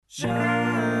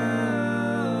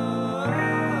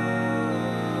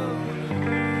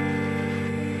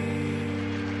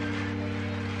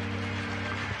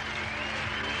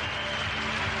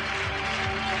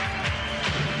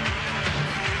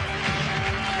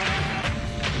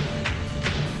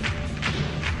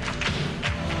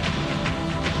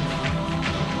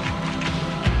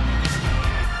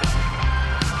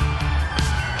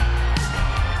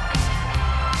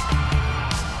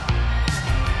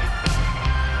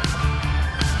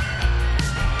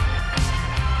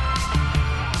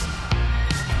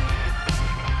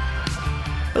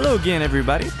Hello again,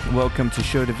 everybody. Welcome to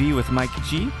Show to V with Mike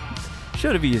G.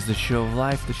 Show to V is the show of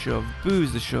life, the show of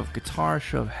booze, the show of guitar,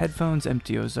 show of headphones,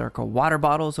 empty Ozarka water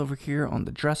bottles over here on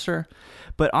the dresser.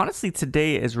 But honestly,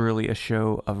 today is really a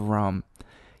show of rum.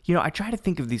 You know, I try to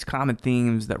think of these common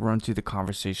themes that run through the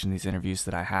conversation, these interviews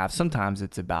that I have. Sometimes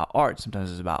it's about art,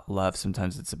 sometimes it's about love,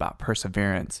 sometimes it's about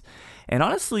perseverance. And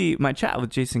honestly, my chat with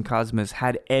Jason Cosmas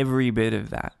had every bit of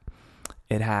that.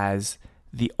 It has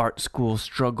the art school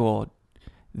struggle,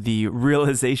 the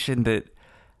realization that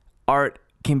art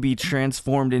can be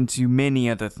transformed into many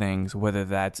other things, whether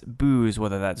that's booze,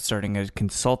 whether that's starting a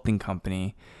consulting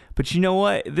company. But you know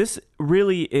what? This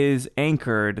really is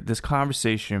anchored, this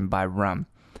conversation, by rum.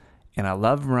 And I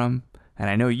love rum, and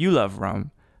I know you love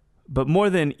rum. But more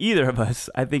than either of us,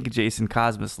 I think Jason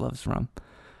Cosmas loves rum.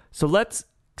 So let's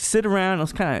sit around,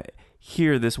 let's kind of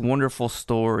hear this wonderful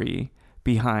story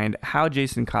behind how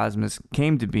Jason Cosmas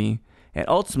came to be and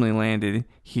ultimately landed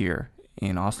here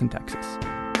in Austin, Texas.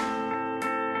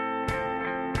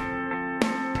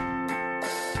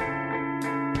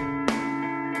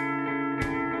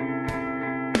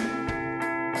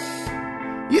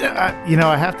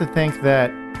 I have to think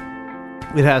that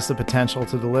it has the potential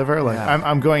to deliver. Like, yeah.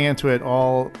 I'm going into it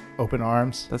all open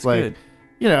arms. That's like,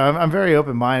 good. I'm very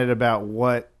open-minded about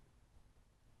what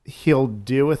he'll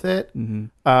do with it. Mm-hmm.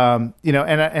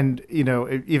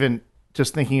 Even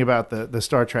just thinking about the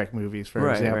Star Trek movies, for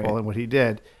example, right. and what he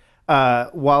did.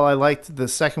 While I liked the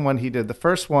second one he did, the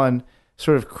first one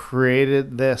sort of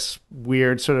created this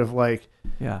weird sort of like,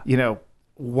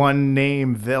 one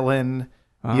name villain,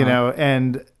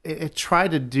 and it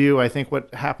tried to do, I think,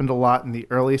 what happened a lot in the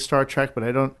early Star Trek, but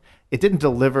it didn't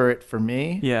deliver it for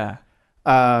me. Yeah.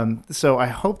 So I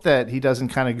hope that he doesn't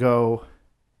kind of go.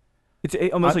 It's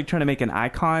almost like trying to make an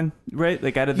icon, right?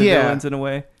 Like out of the villains in a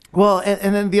way. Well,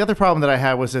 and then the other problem that I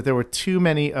had was that there were too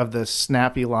many of the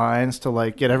snappy lines to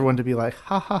like get everyone to be like,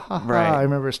 ha ha ha ha. Right. I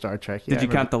remember Star Trek. Yeah, Did you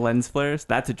count the lens flares?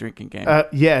 That's a drinking game. It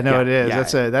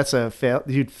is. Yeah. That's a fail.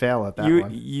 You'd fail at that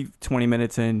one. You 20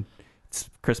 minutes in,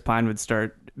 Chris Pine would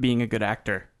start being a good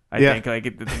actor. I think like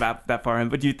it's about that far in.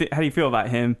 But how do you feel about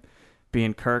him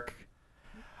being Kirk?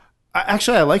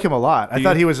 Actually, I like him a lot. I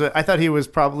thought he was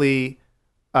probably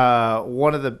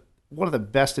one of the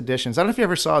best additions. I don't know if you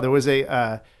ever saw. There's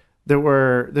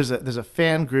a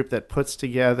fan group that puts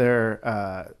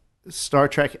together Star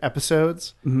Trek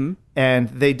episodes, mm-hmm. and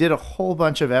they did a whole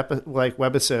bunch of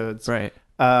webisodes, right?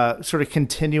 Sort of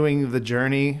continuing the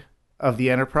journey of the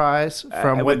Enterprise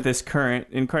from with this current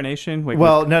incarnation.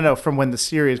 From when the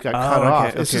series got cut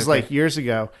off. This is like years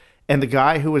ago, and the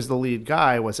guy who was the lead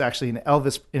guy was actually an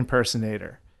Elvis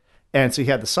impersonator, and so he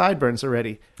had the sideburns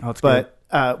already. Oh, that's good.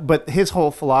 But his whole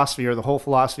philosophy, or the whole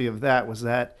philosophy of that, was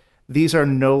that these are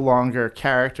no longer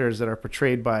characters that are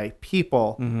portrayed by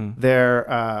people. Mm-hmm.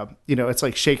 They're, it's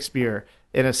like Shakespeare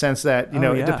in a sense that,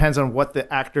 it depends on what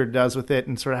the actor does with it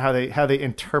and sort of how they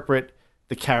interpret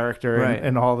the character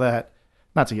and all that.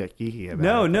 Not to get geeky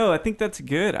about it. No, I think that's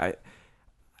good.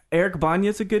 Eric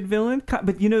Bana's a good villain,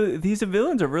 but these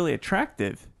villains are really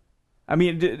attractive. I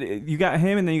mean, you got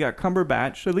him, and then you got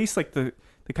Cumberbatch, at least like the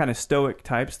kind of stoic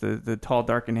types, the tall,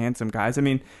 dark, and handsome guys. I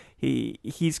mean,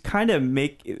 he's kind of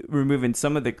removing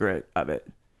some of the grit of it.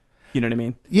 You know what I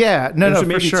mean? Yeah, so for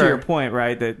maybe sure. To your point,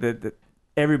 right? That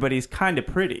everybody's kind of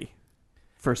pretty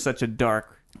for such a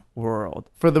dark world,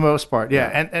 for the most part.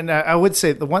 Yeah, and I would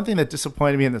say the one thing that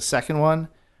disappointed me in the second one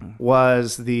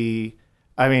was you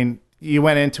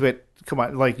went into it. Come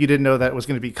on, like you didn't know that it was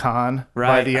going to be Khan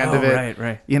by the end of it,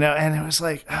 right? And it was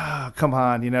like, oh, come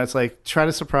on, it's like try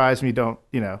to surprise me, don't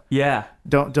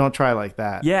try like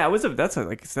that. Yeah,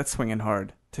 that's swinging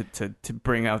hard to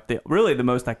bring out the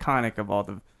most iconic of all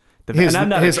the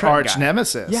his arch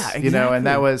nemesis. Yeah, exactly. And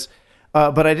that was,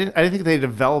 but I didn't think they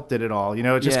developed it at all.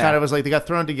 It just kind of was like they got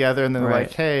thrown together and then they're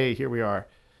like, hey, here we are.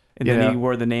 And then he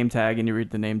wore the name tag, and you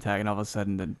read the name tag, and all of a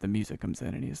sudden the music comes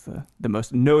in, and he's the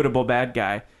most notable bad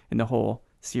guy in the whole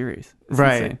series. It's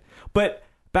insane. But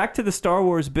back to the Star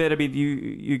Wars bit. I mean,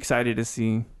 you excited to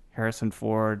see Harrison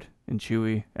Ford and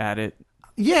Chewie at it?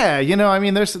 Yeah, I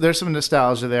mean, there's some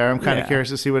nostalgia there. I'm kind of curious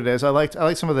to see what it is. I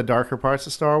like some of the darker parts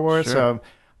of Star Wars, so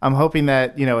I'm hoping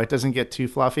that it doesn't get too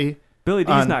fluffy. Billy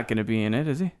D's not going to be in it,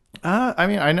 is he? I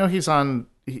mean, I know he's on.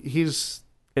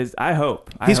 I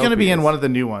hope he's going to be in one of the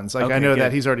new ones. Like, okay, I know good.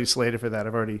 that he's already slated for that.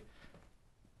 I've already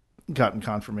gotten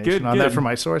confirmation on that from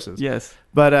my sources. Yes,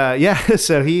 but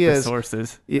so he is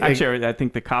sources. Actually, I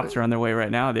think the cops are on their way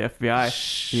right now. The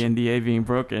FBI, the NDA being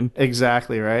broken.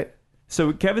 Exactly right.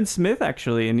 So Kevin Smith,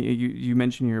 actually, and you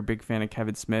mentioned you're a big fan of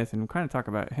Kevin Smith, and kind of talk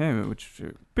about him, which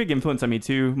big influence on me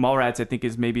too. Mallrats, I think,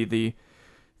 is maybe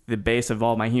the base of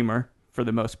all my humor for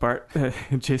the most part.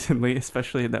 Jason Lee,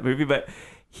 especially in that movie, but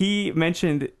he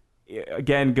mentioned,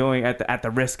 again, going at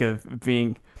the risk of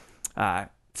being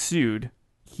sued.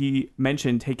 He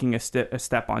mentioned taking a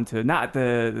step onto not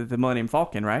the Millennium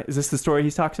Falcon, right? Is this the story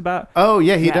he talks about? Oh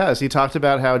yeah, he does. He talked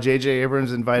about how J.J.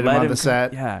 Abrams invited him on the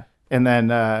set. Yeah, and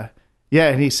then.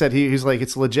 And he said he's like,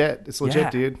 it's legit,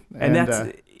 dude. And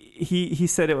that's he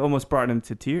said it almost brought him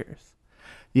to tears.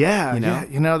 Yeah,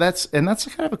 that's kind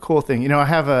of a cool thing. I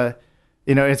have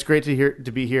it's great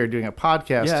to be here doing a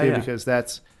podcast too, because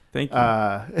that's thank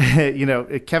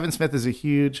you. Kevin Smith is a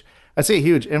huge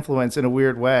influence in a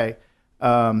weird way.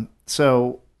 Someone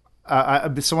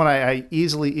I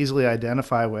easily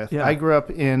identify with. Yeah. I grew up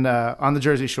on the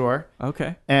Jersey Shore.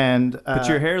 Okay, and but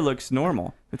your hair looks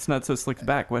normal. It's not so slicked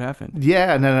back. What happened?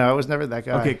 Yeah, no, I was never that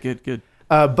guy. Okay, good.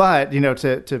 But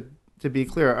to be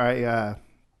clear,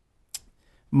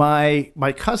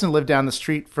 my cousin lived down the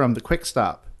street from the Quick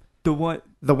Stop. The what?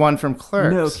 The one from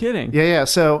Clerks. No kidding. Yeah.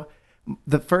 So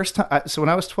the first time, when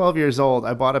I was 12 years old,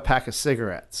 I bought a pack of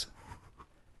cigarettes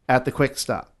at the Quick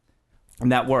Stop.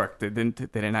 And that worked. They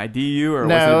didn't ID you, or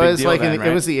no, was it a big it was deal like then, right?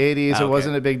 It was the 80s. Okay. It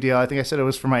wasn't a big deal. I think I said it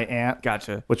was for my aunt.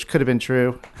 Gotcha. Which could have been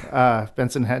true.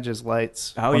 Benson Hedges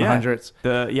lights. Oh 100s.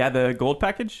 Yeah. The gold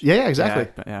package. Yeah, exactly.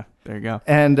 Yeah. There you go.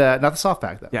 And not the soft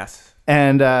pack though. Yes.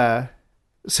 And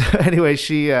so anyway,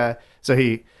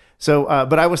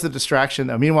 but I was the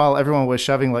distraction. Meanwhile, everyone was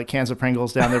shoving like cans of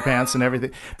Pringles down their pants and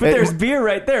everything. But there's beer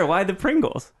right there. Why the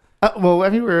Pringles? Well, I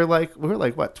mean, we were like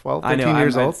what, 12, 13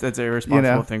 years old? That's an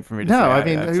irresponsible thing for me to say. No, I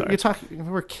mean, you're talking,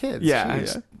 we're kids. Yeah.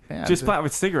 Just flat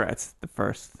with cigarettes, the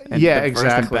first. And exactly. First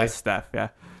and best stuff, yeah.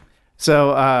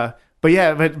 So,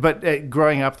 but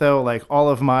growing up though, like all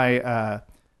of my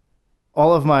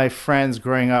friends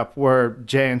growing up were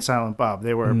Jay and Silent Bob.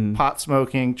 They were pot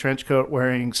smoking, trench coat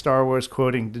wearing, Star Wars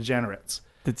quoting degenerates.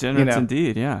 Degenerates,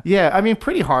 indeed, yeah. Yeah, I mean,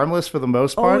 pretty harmless for the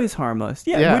most part. Always harmless.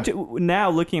 Yeah. Now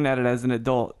looking at it as an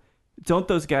adult, don't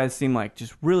those guys seem like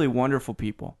just really wonderful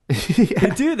people?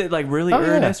 They do. They're like really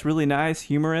earnest, really nice,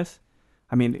 humorous.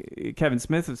 I mean, Kevin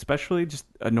Smith especially, just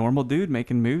a normal dude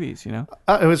making movies, It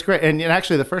was great. And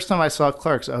actually, the first time I saw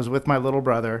Clerks, I was with my little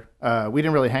brother. We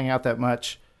didn't really hang out that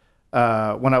much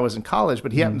when I was in college,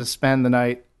 but he happened to spend the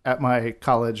night at my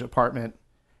college apartment.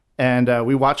 And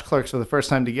we watched Clerks for the first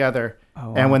time together.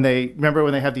 Oh, wow. And when they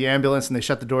have the ambulance and they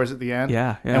shut the doors at the end.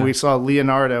 Yeah. And we saw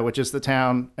Leonardo, which is the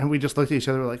town, and we just looked at each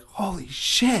other like, holy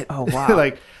shit. Oh, wow.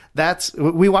 Like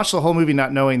we watched the whole movie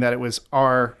not knowing that it was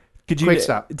our Quick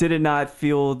Stop. Did it not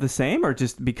feel the same, or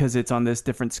just because it's on this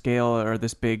different scale or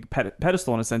this big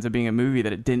pedestal in a sense of being a movie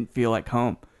that it didn't feel like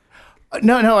home?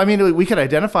 No. I mean, we could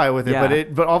identify with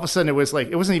it, but all of a sudden it was like,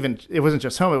 it wasn't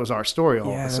just home. It was our story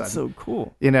all of a sudden. Yeah, that's so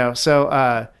cool.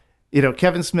 So,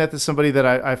 Kevin Smith is somebody that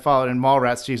I followed in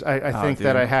Mallrats. Geez, I think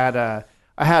that I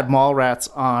had Mallrats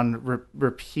on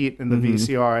repeat in the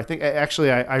VCR. I think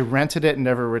actually I rented it and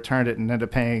never returned it and ended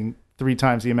up paying 3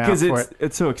 times the amount for it. Because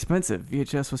it's so expensive.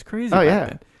 VHS was crazy back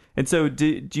then. And so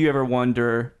do you ever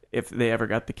wonder if they ever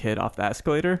got the kid off the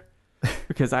escalator?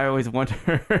 Because I always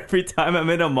wonder every time I'm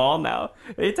in a mall now.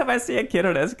 Anytime I see a kid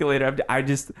on an escalator,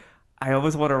 I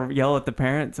always want to yell at the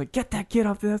parents, like, get that kid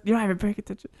off the escalator. You're not even paying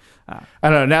attention. I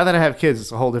don't know. Now that I have kids,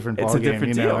 it's a whole different ballgame. It's a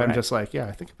different deal, right? I'm just like,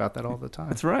 I think about that all the time.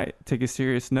 That's right. Take a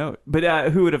serious note.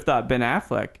 But who would have thought Ben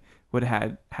Affleck would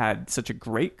have had such a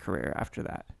great career after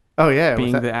that? Oh, yeah.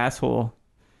 Being the asshole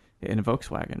in a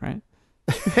Volkswagen, right?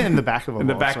 In the back of a Volkswagen. In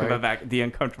the back of the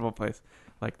uncomfortable place,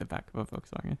 like the back of a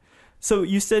Volkswagen. So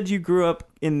you said you grew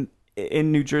up in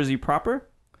New Jersey proper?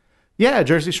 Yeah,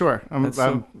 Jersey Shore.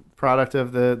 I'm product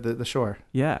of the shore.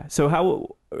 Yeah. So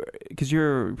how, because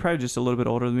you're probably just a little bit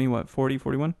older than me, what, 40,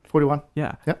 41? 41.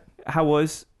 Yeah. Yep. How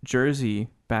was Jersey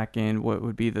back in what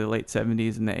would be the late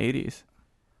 70s and the 80s?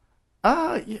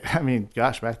 I mean,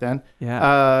 gosh, back then.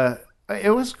 Yeah. It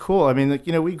was cool. I mean,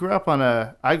 we grew up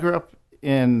I grew up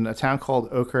in a town called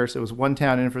Oakhurst. It was one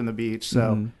town in from the beach.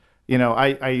 So,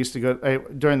 I used to go,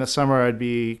 during the summer, I'd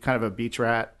be kind of a beach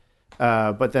rat.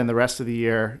 But then the rest of the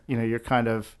year, you're kind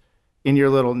of, in your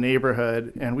little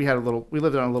neighborhood, and we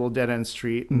lived on a little dead end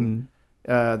street, and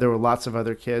there were lots of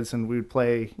other kids, and we would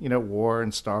play, War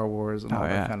and Star Wars and all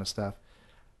that kind of stuff.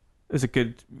 Is it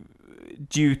good?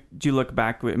 Do you look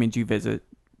back? I mean, do you visit?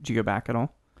 Do you go back at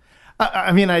all?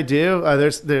 I mean, I do.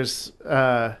 There's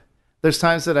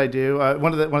times that I do.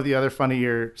 One of the other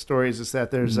funnier stories is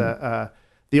that there's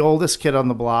the oldest kid on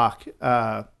the block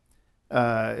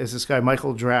is this guy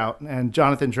Michael Drought, and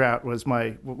Jonathan Drought was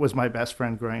my best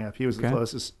friend growing up. He was the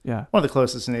closest, one of the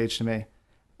closest in age to me.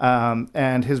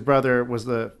 And his brother was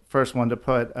the first one to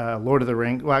put Lord of the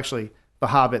Rings, well, actually, The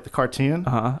Hobbit, the cartoon,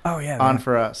 on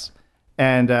for us.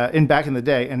 And back in the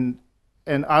day,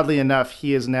 and oddly enough,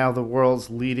 he is now the world's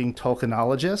leading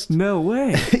Tolkienologist. No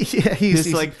way. Yeah,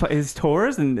 he's like his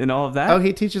tours and all of that. Oh,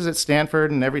 he teaches at Stanford,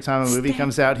 and every time a movie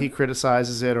comes out, he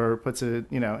criticizes it or puts it,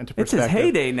 into perspective. It's his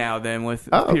heyday now, then, with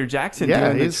Peter Jackson.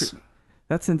 Yeah, doing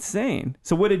that's insane.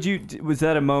 So, was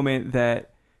that a moment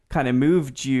that kind of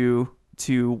moved you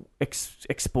to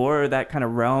explore that kind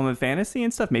of realm of fantasy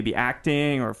and stuff, maybe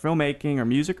acting or filmmaking or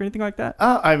music or anything like that?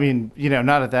 I mean,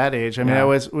 not at that age. I mean, I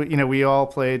was, we all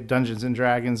played Dungeons and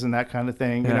Dragons and that kind of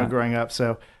thing, growing up.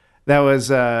 So that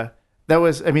was, I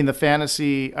mean, the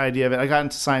fantasy idea of it. I got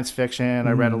into science fiction.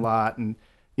 I read a lot, and,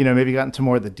 maybe got into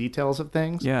more of the details of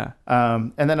things. Yeah.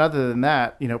 And then other than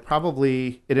that,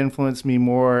 probably it influenced me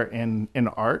more in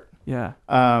art. Yeah.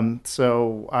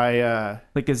 So I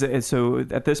so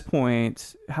at this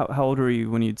point, how old were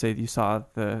you when you'd say you saw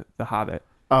the Hobbit?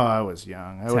 Oh, I was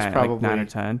young. I was probably like 9 or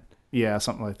 10. Yeah,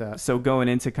 something like that. So going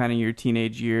into kind of your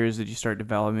teenage years, did you start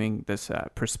developing this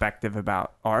perspective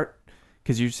about art?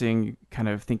 Because you're saying kind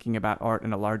of thinking about art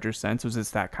in a larger sense. Was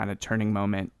this that kind of turning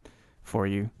moment for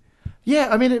you? Yeah,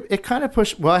 I mean, it kind of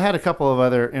pushed. Well, I had a couple of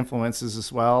other influences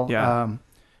as well. Yeah.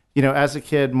 As a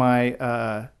kid,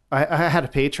 I had a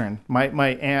patron. My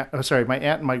aunt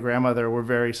and my grandmother were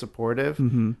very supportive.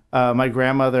 Mm-hmm. My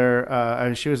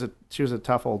grandmother, she was a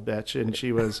tough old bitch, and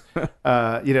she was,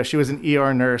 she was an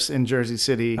ER nurse in Jersey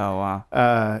City. Oh wow.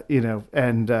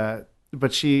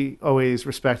 But she always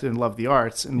respected and loved the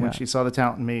arts, and when she saw the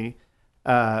talent in me,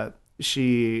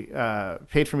 she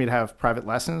paid for me to have private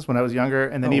lessons when I was younger,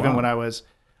 and then when I was,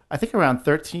 I think, around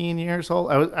 13 years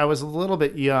old. I was a little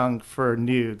bit young for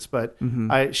nudes, but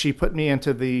she put me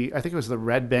into I think it was the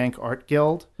Red Bank Art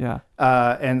Guild. Yeah.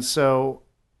 And so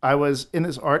I was in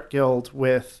this art guild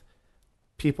with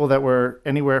people that were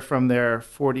anywhere from their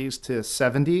 40s to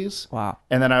 70s. Wow.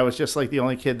 And then I was just like the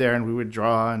only kid there, and we would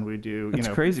draw and we'd do,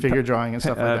 crazy. Figure drawing and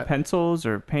stuff like that. Pencils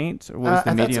or paint? Or what was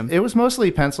the medium? It was mostly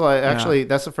pencil. Actually,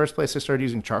 that's the first place I started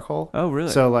using charcoal. Oh,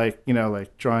 really? So like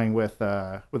drawing with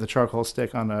a charcoal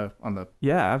stick on the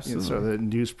absolutely. Sort of the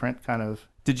newsprint kind of.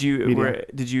 Did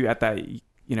you at that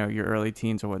your early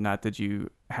teens or whatnot, did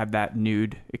you have that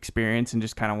nude experience and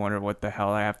just kind of wonder what the hell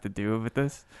I have to do with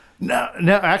this? No.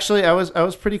 Actually, I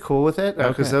was pretty cool with it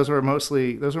because those were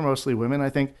mostly women, I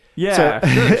think. Yeah, so,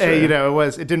 sure.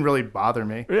 it didn't really bother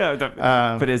me.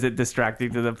 Yeah, but is it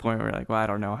distracting to the point where like, well, I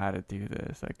don't know how to do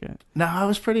this? I can't. No, I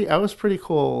was pretty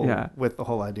cool with the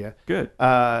whole idea. Good.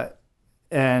 And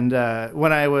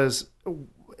when I went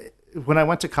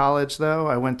to college, though,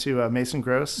 I went to Mason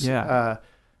Gross.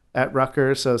 At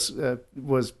Rutgers, so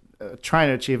was trying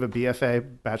to achieve a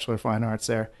BFA, Bachelor of Fine Arts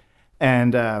there,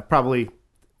 and probably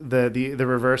the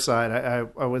reverse side. I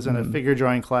was in a figure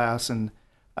drawing class, and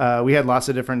we had lots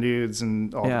of different nudes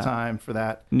and all the time for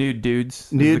that. Nude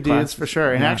dudes for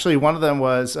sure. And actually, one of them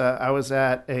was I was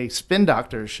at a Spin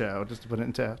Doctors show, just to put it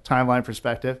into timeline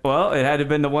perspective. Well, it had to have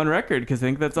been the one record because I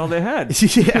think that's all they had.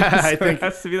 Yeah, I think it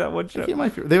has to be that one show.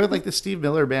 They were like the Steve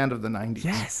Miller Band of the 90s.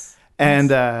 Yes,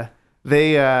 and.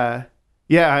 I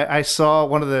saw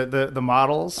one of the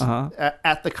models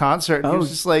at the concert. And he was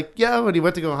just like, yo, and he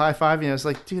went to go high five me. I was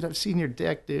like, dude, I've seen your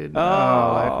dick, dude.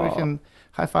 Like, we can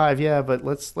high five, but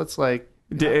let's like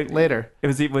later.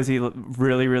 Was he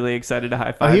really, really excited to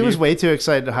high five? He was way too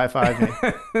excited to high five me.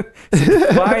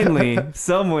 Finally,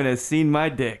 someone has seen my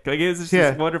dick. Like, it was just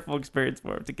this wonderful experience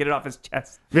for him to get it off his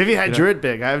chest. Maybe I drew it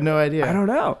big. I have no idea. I don't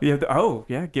know.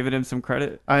 Giving him some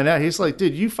credit. I know. He's like,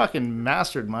 dude, you fucking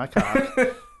mastered my cock.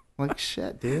 I'm like,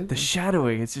 shit, dude. The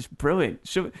shadowing, it's just brilliant.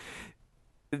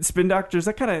 Spin Doctors,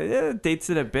 that kind of dates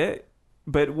it a bit.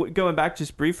 But going back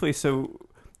just briefly, so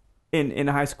in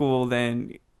high school,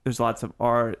 then there's lots of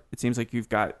art. It seems like you've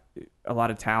got a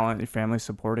lot of talent, your family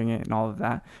supporting it and all of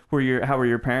that. How were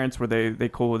your parents? Were they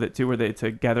cool with it too? Were they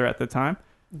together at the time?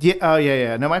 Yeah. Oh,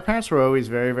 yeah. No, my parents were always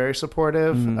very, very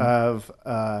supportive of,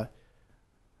 kind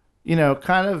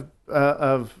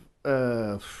of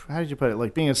how did you put it?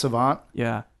 Like being a savant.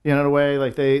 Yeah. In a way,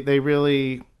 like they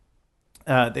really,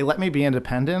 they let me be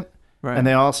independent. Right. And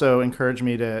they also encouraged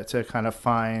me to kind of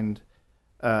find,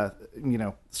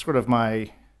 sort of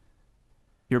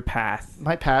your path,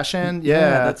 my passion.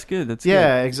 Yeah, that's good.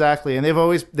 Yeah, exactly. And they've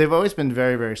always been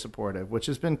very, very supportive, which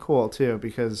has been cool too,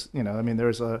 because,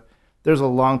 there's a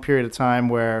long period of time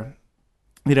where,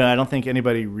 I don't think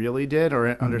anybody really did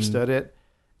or understood it.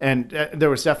 And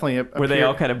there was definitely a were they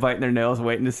all kind of biting their nails,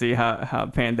 waiting to see how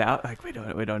it panned out? Like, we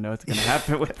don't know what's going to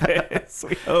happen with this.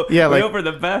 We hope for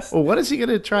the best. Well, what is he going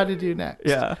to try to do next?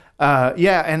 Yeah,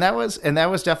 and that was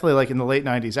definitely like in the late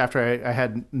 '90s, after I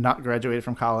had not graduated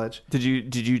from college. Did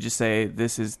you just say,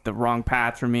 this is the wrong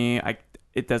path for me?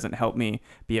 It doesn't help me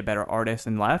be a better artist,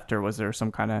 and left, or was there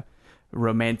some kind of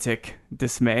romantic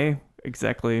dismay?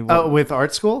 Exactly. With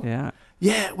art school? Yeah.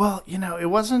 Yeah. Well, it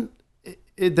wasn't.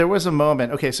 There was a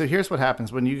moment. Okay, so here's what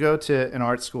happens when you go to an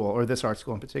art school, or this art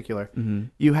school in particular. Mm-hmm.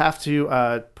 You have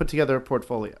to put together a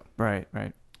portfolio. Right.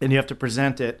 And you have to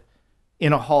present it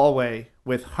in a hallway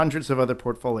with hundreds of other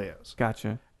portfolios.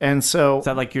 Gotcha. And so, is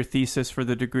that like your thesis for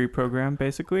the degree program,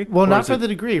 basically? Well, not for the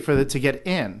degree, to get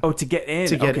in. Oh, to get in.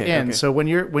 To get in. Okay. So when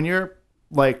you're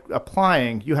like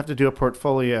applying, you have to do a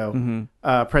portfolio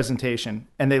presentation,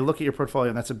 and they look at your portfolio,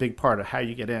 and that's a big part of how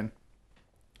you get in.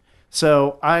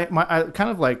 So I kind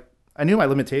of like, I knew my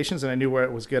limitations, and I knew where I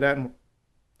was good at and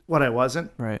what I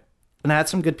wasn't. Right. And I had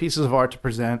some good pieces of art to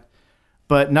present,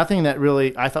 but nothing that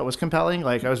really I thought was compelling.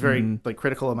 Like, I was very like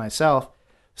critical of myself.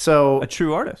 So a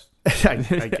true artist, I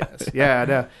guess. Yeah,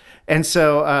 no. And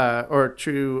so, or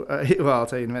true. Well, I'll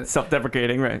tell you in a minute.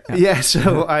 Self-deprecating, right? Yeah.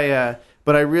 So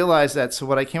but I realized that. So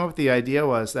what I came up with the idea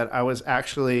was that I was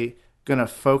actually going to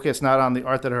focus not on the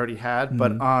art that I already had,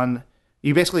 but on.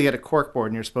 You basically get a corkboard,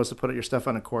 and you're supposed to put your stuff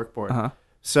on a corkboard. Uh-huh.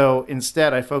 So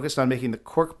instead, I focused on making the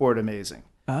corkboard amazing.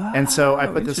 And so I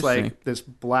put this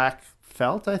black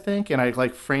felt, I think, and I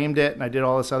framed it, and I did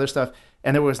all this other stuff.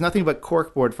 And there was nothing but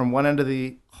corkboard from one end of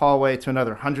the hallway to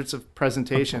another, hundreds of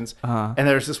presentations. Uh-huh. And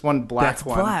there's this one black That's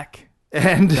one. Black.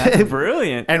 And that's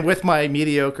brilliant. And with my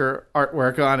mediocre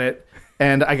artwork on it,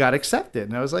 and I got accepted.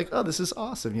 And I was like, oh, this is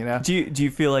awesome, Do you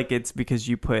feel like it's because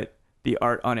you put the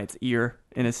art on its ear,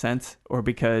 in a sense, or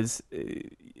because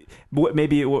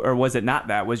maybe, or was it not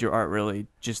that? Was your art really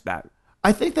just that?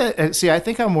 I think that, I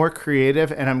think I'm more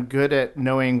creative, and I'm good at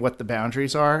knowing what the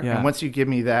boundaries are. Yeah. And once you give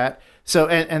me that, so,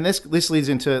 and this leads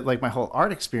into like my whole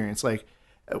art experience. Like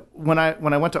when I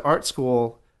went to art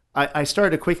school, I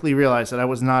started to quickly realize that I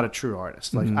was not a true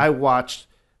artist. Like I watched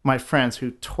my friends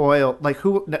who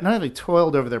not only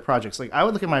toiled over their projects. Like I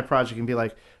would look at my project and be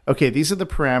like, okay, these are the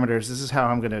parameters. This is how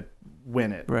I'm going to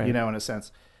win it, right. In a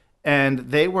sense. And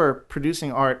they were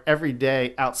producing art every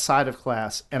day outside of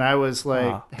class, and I was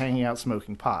hanging out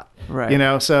smoking pot,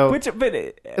 right? So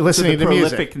listening to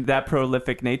music. That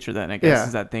prolific nature, then I guess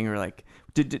is that thing. Or like,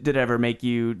 did it ever make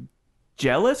you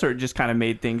jealous, or just kind of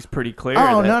made things pretty clear?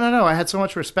 Oh, no! I had so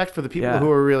much respect for the people who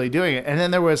were really doing it. And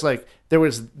then there were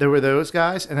those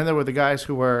guys, and then there were the guys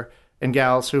who were and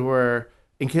gals who were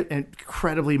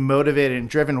incredibly motivated and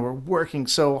driven, were working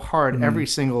so hard every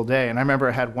single day. And I remember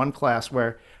I had one class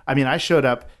where, I showed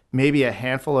up maybe a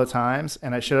handful of times,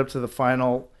 and I showed up to the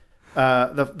final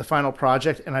the final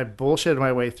project, and I bullshitted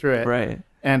my way through it. Right.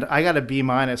 And I got a B-,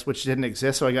 which didn't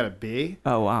exist, so I got a B.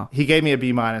 Oh, wow. He gave me a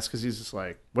B- because he's just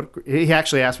like, "What?" He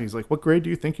actually asked me, he's like, "What grade do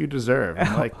you think you deserve?" And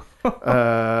I'm like,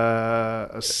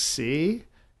 a C.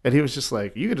 And he was just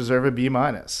like, "You deserve a B-,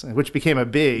 which became a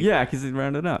B. Yeah, because he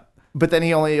rounded up. But then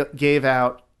he only gave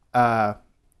out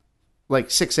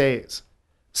 6 A's.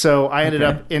 So I ended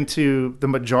up into the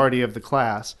majority of the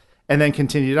class, and then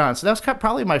continued on. So that was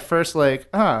probably my first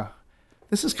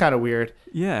this is kind of weird.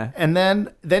 Yeah. And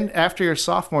then after your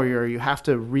sophomore year, you have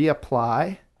to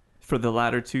reapply. For the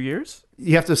latter 2 years?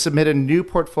 You have to submit a new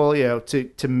portfolio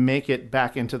to make it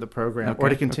back into the program or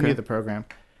to continue the program.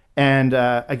 And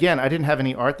again, I didn't have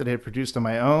any art that I had produced on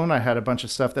my own. I had a bunch of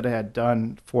stuff that I had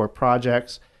done for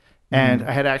projects. And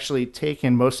I had actually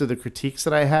taken most of the critiques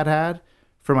that I had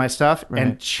for my stuff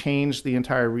and changed the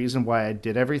entire reason why I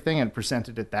did everything and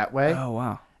presented it that way. Oh,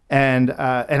 wow. And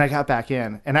I got back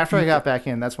in. And after I got back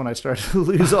in, that's when I started to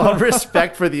lose all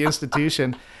respect for the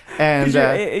institution. And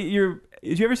did you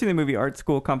ever see the movie Art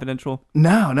School Confidential?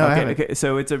 No, I haven't. Okay.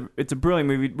 So it's a brilliant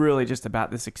movie, really just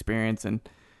about this experience. And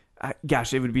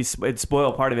it'd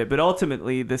spoil part of it. But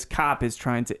ultimately, this cop is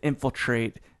trying to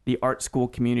infiltrate the art school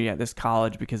community at this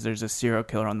college because there's a serial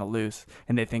killer on the loose,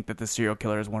 and they think that the serial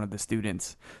killer is one of the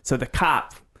students. So the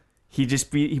cop, he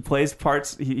plays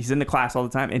parts. He's in the class all the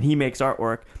time, and he makes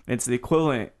artwork. And it's the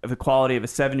equivalent of the quality of a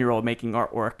 7-year-old making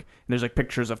artwork. And there's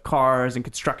pictures of cars and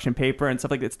construction paper and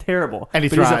stuff like that. It's terrible. And he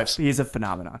thrives. He's a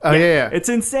phenomenon. Oh yeah. It's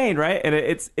insane, right? And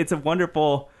it's a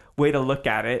wonderful way to look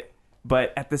at it.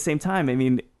 But at the same time, I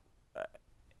mean,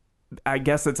 I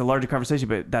guess it's a larger conversation,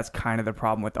 but that's kind of the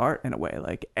problem with art in a way.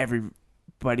 Like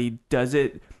everybody does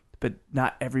it, but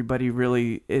not everybody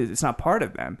really is. It's not part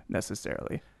of them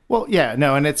necessarily. Well, yeah,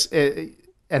 no, and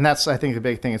and that's, I think, the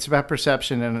big thing. It's about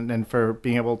perception and for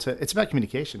being able to, it's about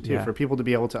communication too, for people to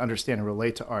be able to understand and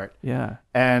relate to art. Yeah.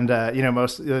 And,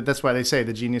 that's why they say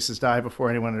the geniuses die before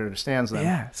anyone understands them.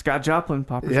 Yeah. Scott Joplin,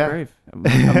 Pauper's Grave,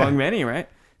 among many, right?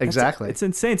 Exactly. It's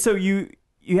insane. So you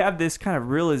have this kind of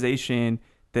realization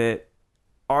that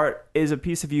art is a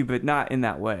piece of you, but not in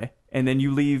that way. And then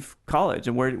you leave college,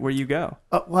 and where you go?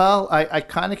 Well, I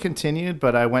kind of continued,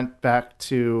 but I went back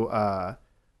to,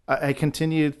 I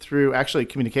continued through actually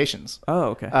communications. Oh,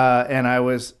 okay. And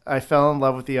I fell in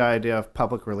love with the idea of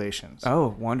public relations.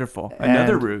 Oh, wonderful.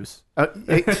 Another ruse.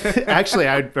 Actually,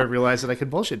 I realized that I could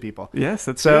bullshit people. Yes,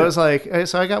 that's so good. I was like,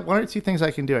 so I got one or two things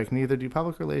I can do. I can either do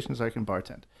public relations or I can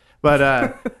bartend.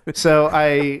 But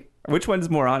which one's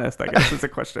more honest, I guess, is a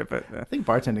question. But I think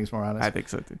bartending's more honest. I think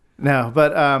so too. No,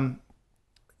 but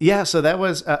so that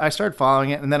was, I started following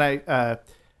it, and then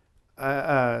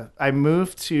I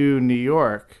moved to New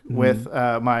York with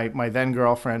my then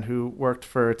girlfriend who worked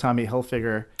for Tommy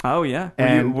Hilfiger. Oh yeah,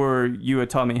 were you a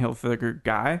Tommy Hilfiger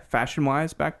guy, fashion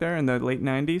wise, back there in the late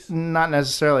 '90s? Not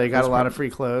necessarily. I got a lot of free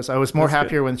clothes. I was more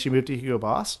happier when she moved to Hugo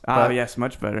Boss. Oh yes,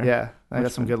 much better. Yeah, I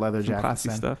got some good leather jackets. Classy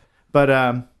stuff. But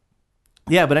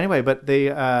but anyway, but they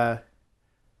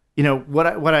what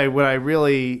I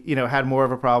really had more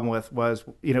of a problem with was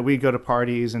we'd go to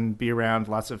parties and be around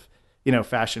lots of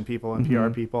fashion people and PR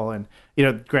people, and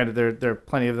granted there are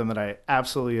plenty of them that I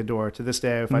absolutely adore to this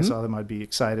day. If I saw them, I'd be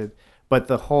excited. But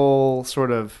the whole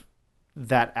sort of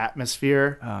that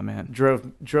atmosphere, oh man,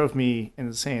 drove me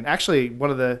insane. Actually, one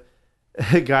of the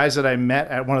guys that I met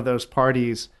at one of those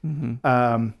parties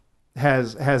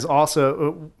has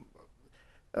also.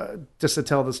 Just to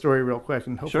tell the story real quick,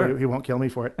 and hopefully he won't kill me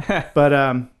for it.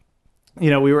 But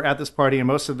we were at this party, and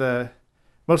most of the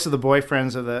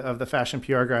boyfriends of the fashion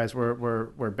PR guys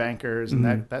were bankers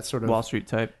and that sort of Wall Street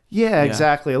type. Yeah,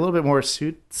 exactly. A little bit more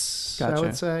suits, gotcha. I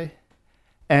would say.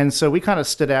 And so we kind of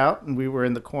stood out, and we were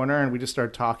in the corner, and we just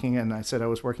started talking. And I said I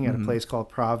was working at a place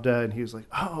called Pravda, and he was like,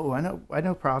 "Oh, I know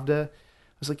Pravda." I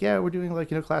was like, "Yeah, we're doing like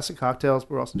classic cocktails,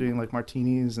 but we're also doing like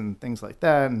martinis and things like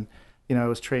that." And I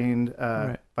was trained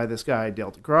by this guy,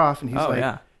 Dale DeGroff, and he's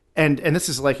and this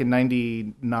is like in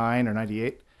 99 or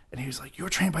 98. And he was like, "You were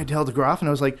trained by Dale DeGroff?" And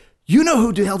I was like, "You know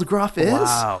who Dale DeGroff is?"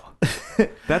 Wow.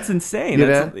 That's insane.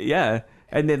 Yeah.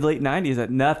 And in the late 90s, that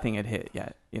nothing had hit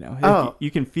yet. You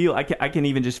can feel, I can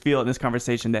even just feel in this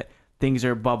conversation that things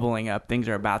are bubbling up. Things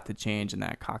are about to change in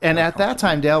that cocktail. And at that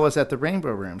time, Dale was at the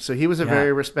Rainbow Room. So he was a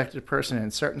very respected person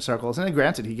in certain circles. And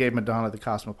granted, he gave Madonna the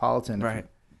Cosmopolitan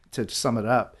to sum it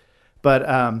up.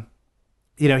 But,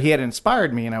 he had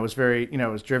inspired me, and I was very, I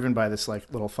was driven by this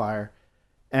like little fire.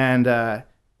 And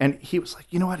he was like,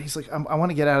 "You know what?" He's like, "I want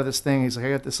to get out of this thing." He's like,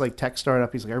 "I got this like tech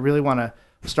startup." He's like, "I really want to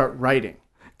start writing."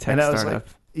 Tech startup.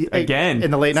 Again, in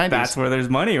the late 90s. That's where there's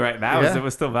money right now. It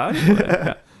was still valuable.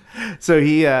 Yeah. So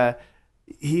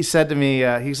he said to me,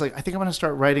 he's like, "I think I'm going to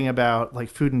start writing about like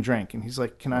food and drink." And he's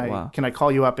like, "Can I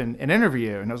call you up and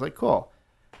interview you?" And I was like, "Cool."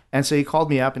 And so he called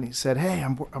me up and he said, "Hey,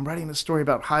 I'm writing this story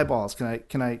about highballs.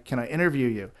 Can I interview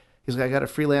you?" He's like, "I got a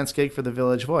freelance gig for the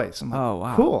Village Voice." I'm like, "Oh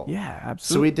wow, cool, yeah,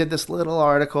 absolutely." So we did this little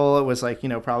article. It was like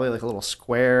probably like a little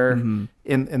square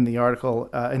in the article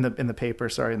in the paper,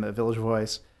 in the Village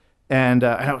Voice, and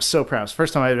I was so proud. It was the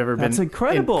first time I'd ever been. That's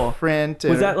incredible. In print.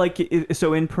 Was that like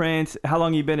so in print? How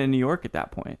long you been in New York at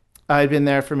that point? I'd been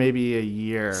there for maybe a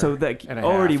year. So that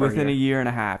already within a year and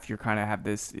a half, you kind of have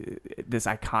this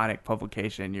iconic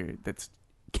publication. That's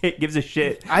gives a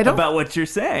shit about what you're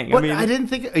saying. I mean, I didn't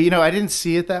think, I didn't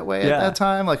see it that way at that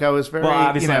time. Like I was very,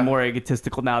 obviously I'm more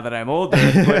egotistical now that I'm older,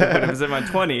 but if it was in my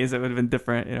 20s, it would have been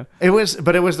different, It was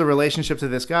the relationship to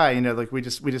this guy, like we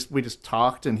just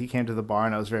talked, and he came to the bar,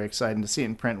 and I was very excited to see it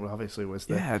in print. Obviously was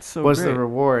the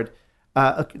reward.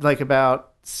 Like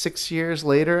about 6 years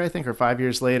later, I think, or 5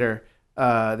 years later,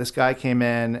 this guy came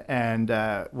in, and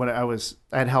when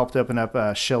I'd helped open up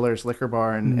Schiller's Liquor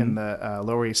Bar in the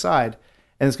Lower East Side.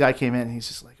 And this guy came in, and he's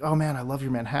just like, "Oh man, I love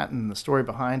your Manhattan, the story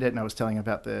behind it." And I was telling him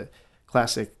about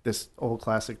this old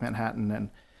classic Manhattan,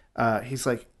 and he's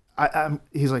like,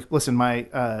 "Listen, my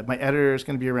editor is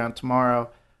going to be around tomorrow.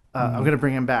 I'm going to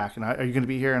bring him back, and are you going to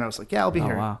be here?" And I was like, "Yeah, I'll be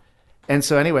here." Wow. And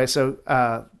so anyway,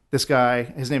 this guy,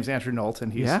 his name's Andrew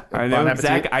Knowlton. I know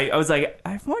exactly. I was like,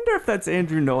 I wonder if that's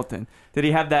Andrew Knowlton. Did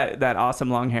he have that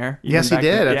awesome long hair? Yes, he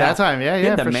did at that time.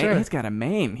 Yeah, for sure. He's got a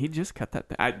mane. He just cut that.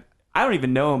 I don't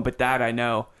even know him, but that I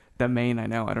know. the main I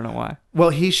know. I don't know why.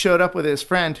 Well, he showed up with his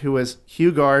friend who was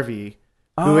Hugh Garvey,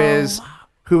 who is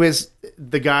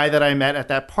the guy that I met at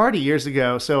that party years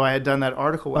ago. So I had done that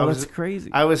article. That's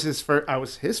crazy. I was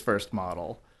his first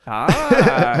model.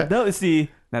 No, see,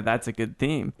 now that's a good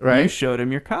theme. Right? You showed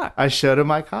him your cock. I showed him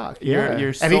my cock. Yeah.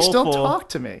 Your and he still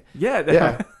talked to me.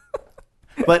 Yeah.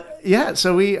 But yeah,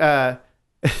 so we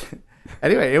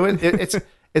anyway,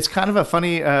 it's kind of a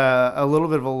funny a little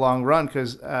bit of a long run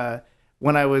because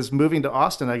when I was moving to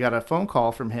Austin, I got a phone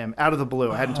call from him out of the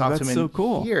blue. I hadn't talked to him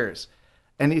in years.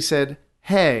 And he said,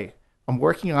 "Hey, I'm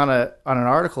working on an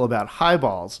article about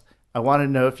highballs. I want to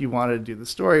know if you wanted to do the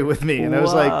story with me." And I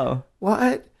was like,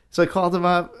 "What?" So I called him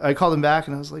up. I called him back,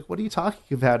 and I was like, "What are you talking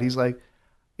about?" He's like,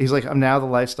 "I'm now the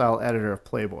lifestyle editor of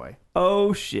Playboy."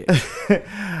 Oh shit!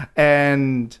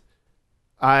 And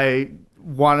I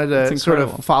wanted to sort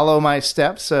of follow my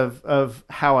steps of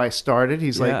how I started.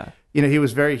 He's like, he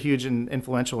was very huge and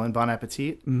influential in Bon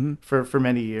Appetit for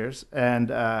many years, and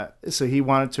so he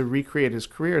wanted to recreate his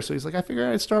career. So he's like, I figured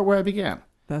I'd start where I began.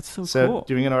 That's so cool.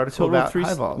 Doing an article about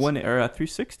highballs.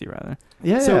 360 rather.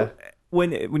 Yeah. So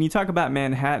when you talk about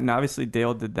Manhattan, obviously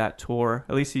Dale did that tour.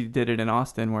 At least he did it in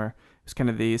Austin, where it was kind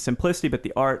of the simplicity, but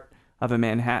the art of a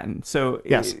Manhattan. So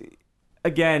yes.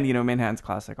 Again, Manhattan's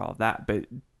classic, all of that. But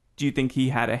do you think he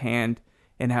had a hand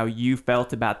in how you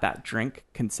felt about that drink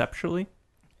conceptually?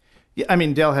 Yeah, I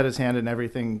mean, Dale had his hand in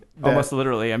everything. Almost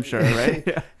literally, I'm sure, right?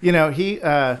 He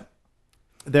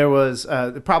there was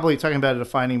probably talking about a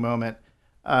defining moment.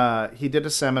 He did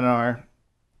a seminar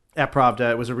at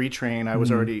Pravda. It was a retrain.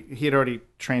 He had already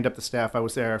trained up the staff. I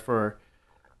was there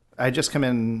I had just come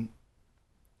in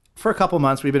for a couple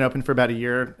months. We've been open for about a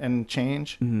year and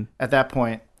change at that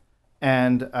point.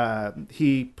 And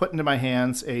he put into my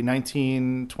hands a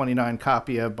 1929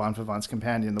 copy of Bon Vivant's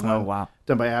Companion, the one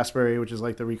done by Asbury, which is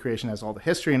like the recreation, has all the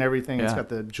history and everything. Yeah. It's got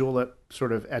the julep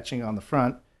sort of etching on the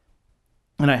front.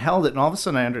 And I held it, and all of a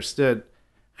sudden I understood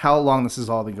how long this has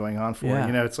all been going on for.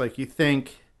 Yeah. It's like you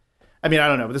think... I mean, I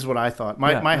don't know, but this is what I thought.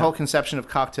 My whole conception of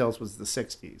cocktails was the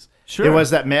 60s. Sure. It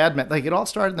was that Mad Men. Like, it all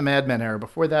started in the Mad Men era.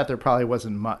 Before that, there probably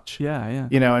wasn't much. Yeah.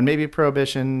 And maybe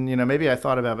Prohibition, maybe I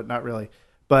thought about it, but not really.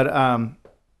 But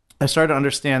I started to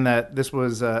understand that this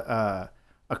was a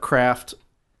craft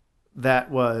that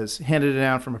was handed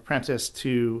down from apprentice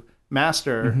to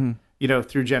master,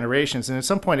 through generations. And at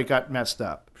some point, it got messed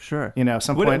up. Sure.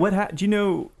 Some point. Do you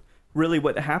know really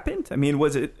what happened? I mean,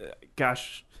 was it,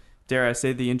 dare I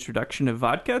say, the introduction of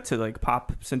vodka to like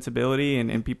pop sensibility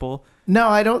and people? No,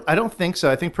 I don't think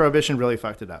so. I think Prohibition really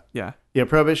fucked it up. Yeah. Yeah,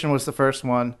 Prohibition was the first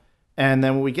one. And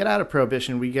then when we get out of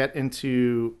Prohibition, we get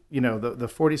into, the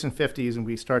 40s and 50s, and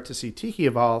we start to see Tiki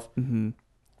evolve. Mm-hmm.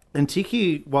 And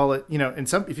Tiki, while it,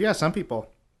 if you ask some people,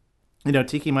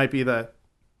 Tiki might be the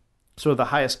sort of the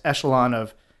highest echelon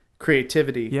of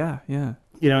creativity. Yeah.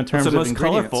 In terms of the most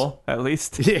ingredients. colorful, at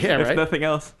least. Yeah, right. If nothing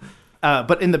else.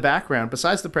 But in the background,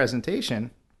 besides the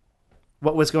presentation,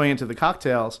 what was going into the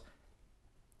cocktails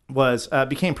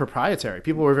became proprietary.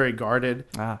 People were very guarded.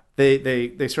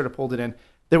 They sort of pulled it in.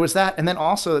 There was that, and then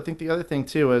also I think the other thing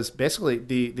too was basically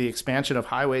the expansion of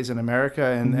highways in America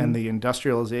and the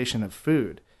industrialization of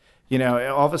food.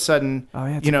 All of a sudden,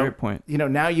 that's a great point.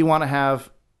 Now you want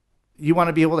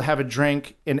to be able to have a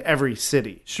drink in every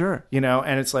city. Sure.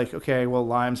 And it's like, okay, well,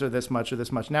 limes are this much or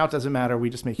this much. Now it doesn't matter. We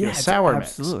just make you a sour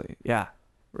mix. Absolutely. Yeah.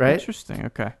 Right? Interesting.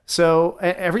 Okay. So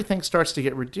everything starts to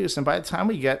get reduced. And by the time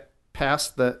we get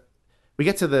past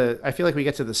I feel like we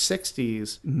get to the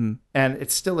 60s and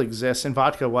it still exists. And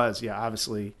vodka was,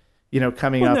 obviously,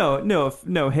 coming up.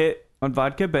 No hit on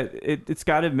vodka, but it's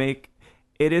got to make,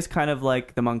 it is kind of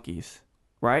like the Monkees.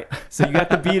 Right? So you got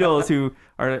the Beatles, who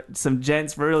are some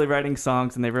gents really writing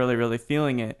songs and they're really, really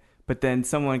feeling it. But then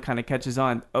someone kind of catches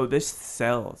on, oh, this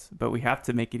sells, but we have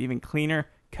to make it even cleaner,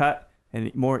 cut,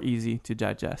 and more easy to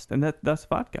digest. And that's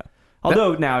vodka.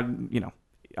 Although now,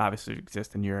 obviously it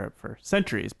exists in Europe for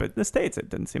centuries, but in the States, it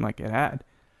didn't seem like it had.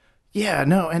 Yeah,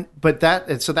 no.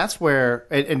 So that's where,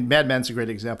 and Mad Men's a great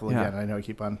example again. I know I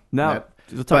keep on. No.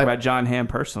 We'll talk about John Hamm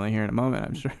personally here in a moment,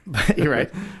 I'm sure. You're right.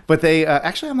 But they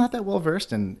actually, I'm not that well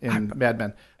versed in Mad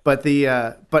Men. But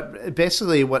but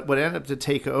basically, what ended up to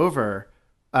take over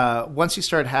once you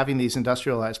start having these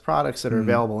industrialized products that are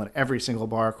available in every single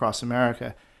bar across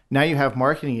America, now you have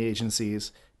marketing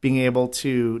agencies being able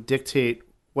to dictate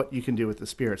what you can do with the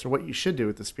spirits or what you should do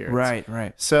with the spirits.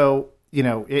 Right. So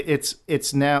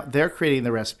it's now they're creating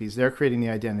the recipes, they're creating the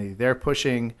identity, they're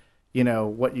pushing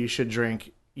what you should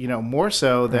drink. More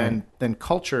so than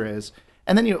culture is.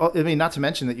 And then I mean, not to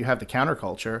mention that you have the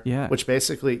counterculture, which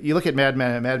basically, you look at Mad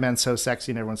Men, and Mad Men's so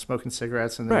sexy, and everyone's smoking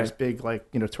cigarettes, and there's big,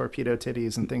 like, torpedo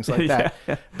titties and things like that.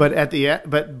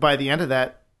 But by the end of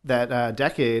that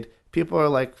decade, people are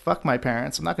like, fuck my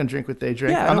parents. I'm not going to drink what they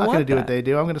drink. I'm not going to do what they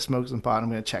do. I'm going to smoke some pot. I'm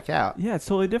going to check out. Yeah, it's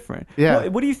totally different. Yeah.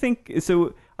 What do you think?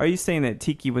 So are you saying that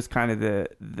tiki was kind of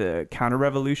the counter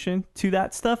revolution to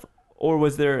that stuff? Or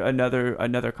was there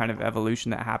another kind of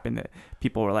evolution that happened that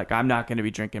people were like, I'm not going to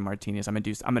be drinking martinis. I'm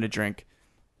going to drink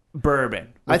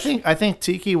bourbon. I think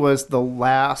tiki was the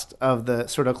last of the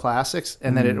sort of classics,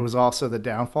 and then it was also the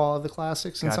downfall of the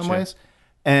classics in some ways.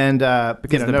 And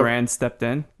because the brand stepped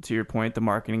in, to your point, the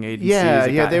marketing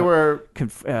agencies. They were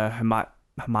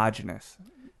homogenous.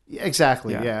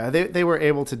 Exactly. Yeah. They were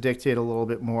able to dictate a little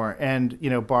bit more, and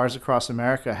bars across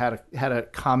America had a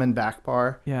common back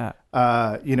bar. Yeah.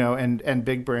 And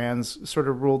big brands sort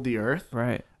of ruled the earth.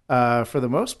 Right. For the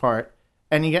most part.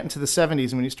 And you get into the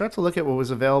 70s, and when you start to look at what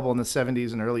was available in the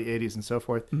 70s and early 80s and so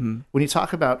forth, when you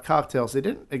talk about cocktails, they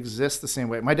didn't exist the same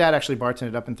way. My dad actually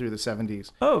bartended up and through the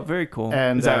 70s. Oh, very cool.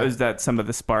 And is that some of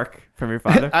the spark from your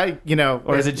father?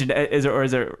 Or is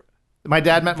it my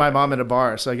dad met my mom at a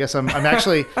bar, so I guess I'm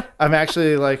actually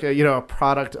like a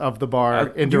product of the bar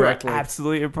indirectly. You're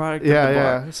absolutely a product of the bar.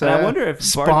 Yeah. So I wonder if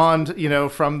spawned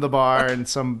from the bar in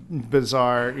some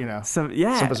bizarre some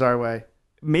bizarre way.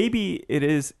 Maybe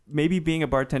being a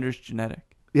bartender is genetic.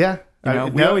 Yeah.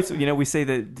 We say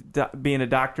that being a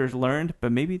doctor is learned,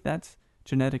 but maybe that's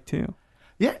genetic too.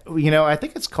 Yeah. I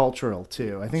think it's cultural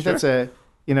too. I think that's a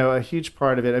huge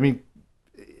part of it. I mean,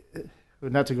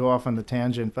 not to go off on the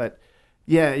tangent, but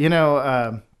yeah,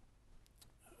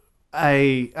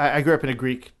 I grew up in a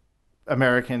Greek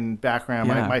American background.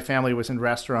 Yeah. My family was in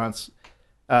restaurants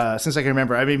since I can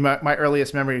remember. I mean, my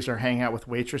earliest memories are hanging out with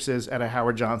waitresses at a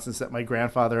Howard Johnson's that my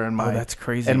grandfather and that's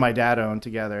crazy. And my dad owned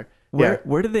together.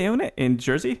 Where did they own it? In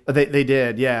Jersey? They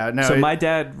did, yeah. No, so my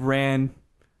dad ran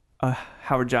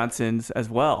Howard Johnson's as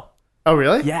well. Oh,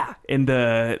 really? Yeah, in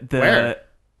the Where?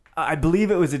 I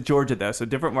believe it was in Georgia though, so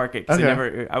different market.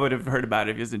 Okay. I would have heard about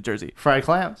it if it was in Jersey. Fried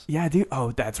clams. Yeah, dude.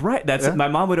 Oh, that's right. My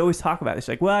mom would always talk about it. She's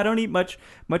like, "Well, I don't eat much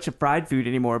of fried food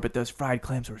anymore, but those fried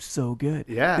clams were so good."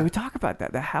 Yeah. They would talk about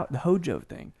that. The Hojo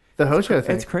thing. The Hojo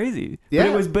thing. It's crazy.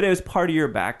 Yeah. But it was part of your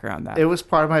background. It was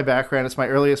part of my background. It's my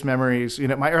earliest memories.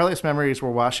 My earliest memories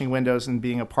were washing windows and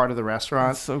being a part of the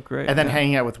restaurant. That's so great. And then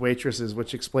hanging out with waitresses,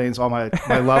 which explains all my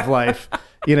love life.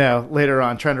 Later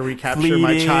on, trying to recapture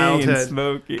my childhood. And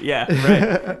smoke. Yeah,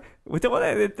 right.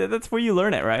 That's where you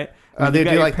learn it, right? They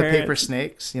do like the paper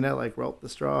snakes, like roll up the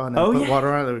straw and then put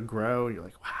water on it. They would grow. You're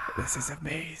like, wow, this is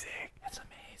amazing. It's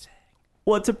amazing.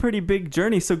 Well, it's a pretty big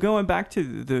journey. So going back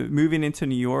to the moving into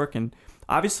New York, and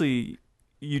obviously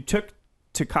you took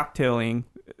to cocktailing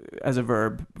as a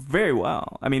verb very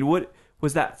well. I mean, what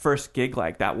was that first gig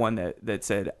like? That one that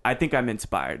said, "I think I'm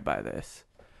inspired by this."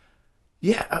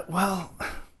 Yeah, well,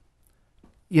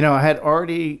 I had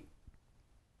already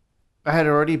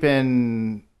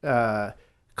been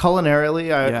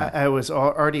culinarily. I was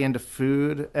already into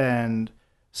food, and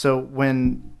so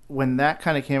when that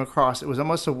kind of came across, it was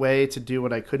almost a way to do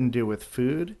what I couldn't do with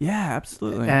food. Yeah,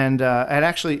 absolutely. And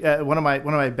actually, one of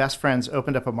my best friends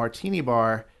opened up a martini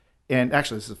bar, and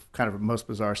actually, this is kind of a most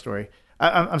bizarre story.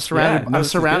 I'm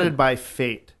surrounded by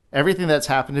fate. Everything that's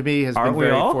happened to me has been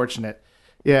very fortunate.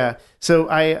 Yeah. So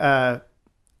I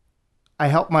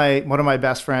helped one of my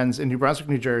best friends in New Brunswick,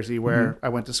 New Jersey, where I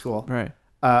went to school. Right.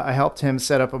 I helped him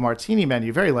set up a martini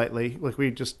menu very lightly. Like,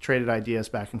 we just traded ideas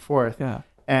back and forth. Yeah.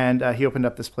 And he opened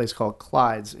up this place called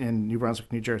Clyde's in New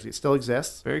Brunswick, New Jersey. It still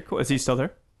exists. Very cool. Is he still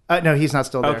there? No, he's not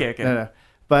still there. Okay. No.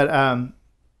 But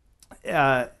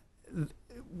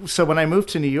so when I moved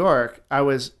to New York, I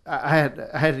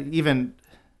had even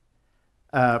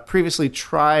previously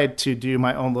tried to do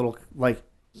my own little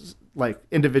like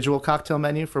individual cocktail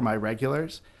menu for my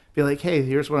regulars. Be like, hey,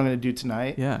 here's what I'm going to do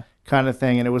tonight. Yeah. Kind of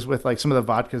thing. And it was with like some of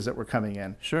the vodkas that were coming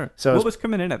in. Sure. So what was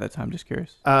coming in at that time? Just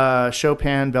curious.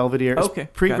 Chopin, Belvedere. Okay.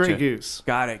 Pre-Grey Goose.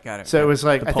 Got it. So it was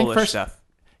like, the I Polish think first stuff.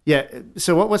 Yeah.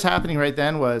 So what was happening right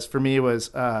then was, for me, was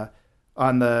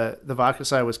on the vodka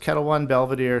side was Kettle One,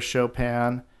 Belvedere,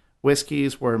 Chopin.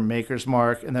 Whiskeys were Maker's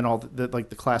Mark, and then all the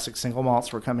classic single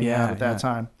malts were coming out at that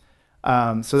time.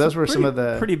 So those were some of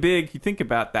the pretty big. You think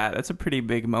about that. That's a pretty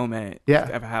big moment. Yeah.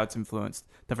 Of how it's influenced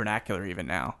the vernacular even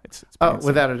now. It's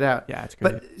without a doubt. Yeah, it's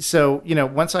great. But so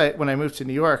when I moved to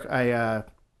New York, I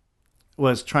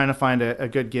was trying to find a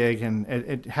good gig, and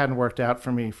it hadn't worked out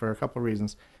for me for a couple of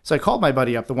reasons. So I called my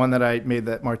buddy up, the one that I made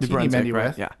that martini menu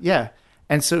with. Yeah.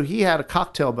 And so he had a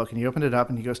cocktail book, and he opened it up,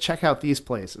 and he goes, check out these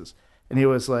places. And he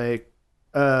was like,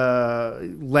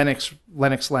 Lennox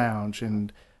Lounge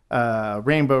and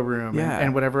Rainbow Room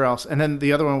and whatever else. And then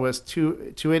the other one was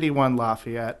 281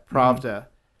 Lafayette, Pravda.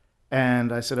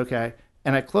 And I said, okay.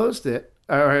 And I closed it,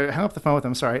 or I hung up the phone with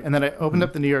them, sorry. And then I opened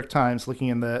up the New York Times looking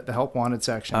in the Help Wanted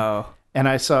section. Oh. And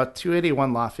I saw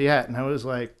 281 Lafayette. And I was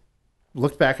like,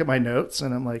 looked back at my notes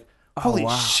and I'm like, holy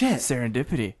shit.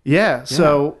 Serendipity. Yeah.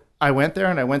 So I went there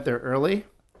and I went there early.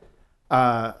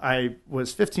 I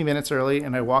was 15 minutes early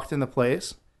and I walked in the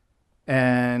place.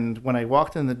 And when I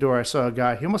walked in the door, I saw a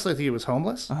guy. He almost looked like he was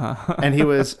homeless. And he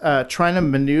was trying to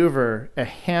maneuver a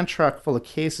hand truck full of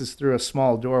cases through a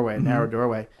small doorway, narrow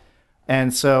doorway.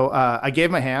 And so I gave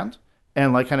him a hand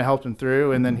and like kind of helped him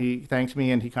through. And then he thanked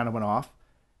me and he kind of went off.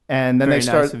 And then Very they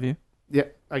started. nice of you. Yeah,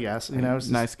 I guess.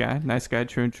 Nice guy,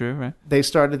 true and true, right? They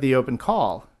started the open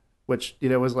call, which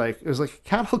was like a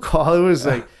cattle call. It was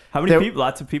like how many people?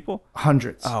 Lots of people.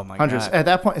 Hundreds. Oh my hundreds. God. At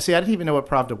that point, see, I didn't even know what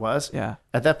Pravda was. Yeah.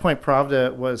 At that point,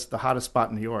 Pravda was the hottest spot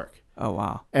in New York. Oh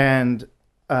wow. And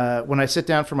when I sit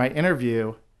down for my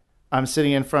interview, I'm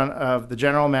sitting in front of the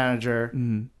general manager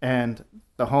and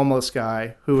the homeless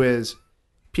guy who is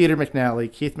Peter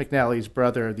McNally, Keith McNally's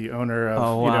brother, the owner of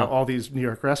all these New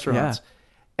York restaurants. Yeah.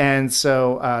 And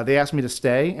so they asked me to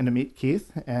stay and to meet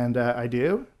Keith, and I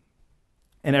do.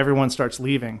 And everyone starts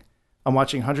leaving. I'm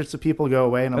watching hundreds of people go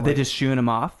away, and Are they just shooing them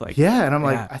off? Like, yeah, and I'm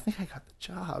like, I think I got the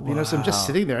job. Wow. So I'm just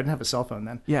sitting there. I didn't have a cell phone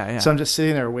then. Yeah. So I'm just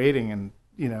sitting there waiting, and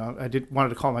I wanted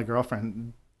to call my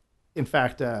girlfriend. In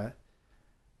fact,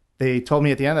 they told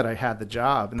me at the end that I had the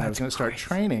job, and I was going to start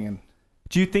training. And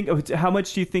do you think? How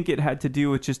much do you think it had to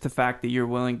do with just the fact that you're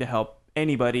willing to help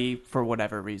anybody for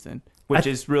whatever reason, which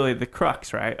is really the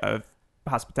crux, right, of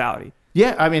hospitality?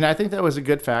 Yeah, I mean, I think that was a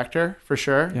good factor for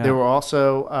sure. Yeah. They were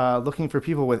also looking for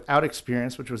people without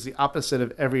experience, which was the opposite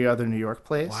of every other New York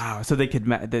place. Wow, so they could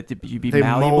you be they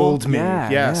malleable? Mold me.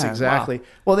 Yes, exactly. Wow.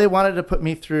 Well, they wanted to put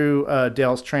me through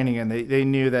Dale's training, and they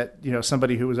knew that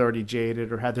somebody who was already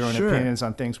jaded or had their own opinions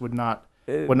on things would not.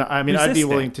 I mean, I'd be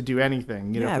willing to do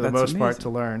anything, for the most part, to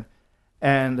learn.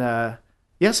 And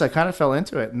yes, I kind of fell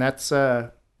into it, and that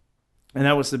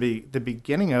was the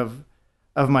beginning of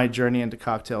my journey into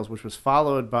cocktails, which was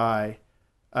followed by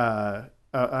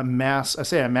a mass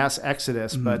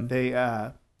exodus, but they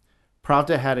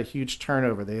Pravda had a huge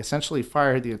turnover. They essentially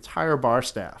fired the entire bar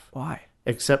staff. Why?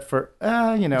 Except for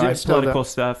I still political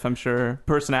stuff, I'm sure.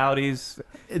 Personalities,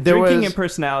 drinking and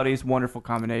personalities, wonderful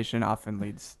combination, often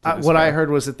leads to what I heard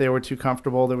was that they were too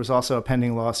comfortable. There was also a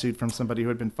pending lawsuit from somebody who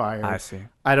had been fired. I see.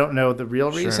 I don't know the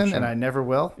real reason, and I never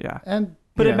will. Yeah.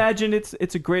 But imagine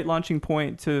it's a great launching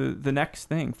point to the next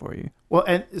thing for you. Well,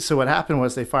 and so what happened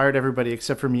was they fired everybody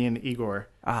except for me and Igor,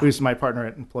 who's my partner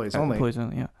at Employees Only. Employees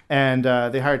Only, yeah. And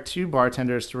they hired 2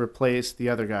 bartenders to replace the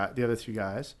other 2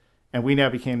 guys, and we now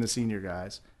became the senior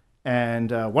guys.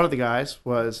 And one of the guys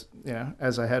was,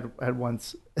 as I had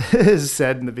once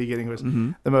said in the beginning, was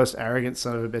the most arrogant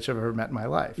son of a bitch I've ever met in my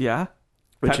life. Yeah,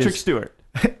 Patrick Stewart.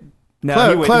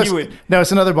 No, close. No,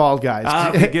 it's another bald guy.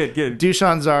 Okay, good.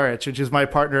 Dusan Zaric, which is my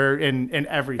partner in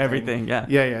everything. Everything, yeah.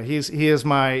 Yeah. He is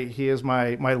my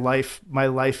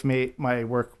life mate, my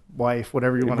work wife,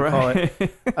 whatever you want to call it.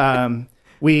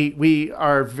 We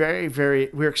are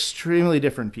we're extremely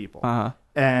different people. Uh-huh.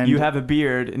 And you have a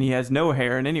beard, and he has no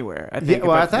hair in anywhere. I think. Yeah,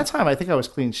 well, at that time, I think I was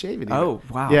clean shaven. Even. Oh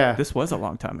wow! Yeah, this was a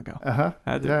long time ago.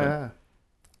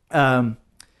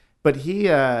 But he.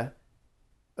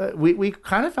 We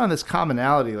kind of found this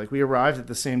commonality. Like we arrived at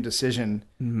the same decision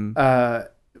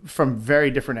from very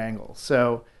different angles.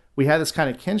 So we had this kind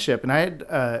of kinship. And I had,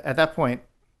 at that point,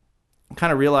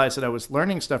 kind of realized that I was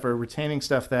learning stuff or retaining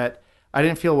stuff that I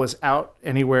didn't feel was out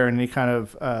anywhere in any kind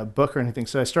of book or anything.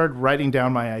 So I started writing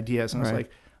down my ideas. And I was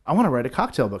like, I want to write a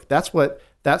cocktail book. That's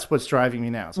what's driving me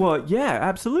now. So, well, yeah,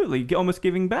 absolutely. Almost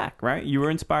giving back, right? You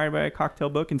were inspired by a cocktail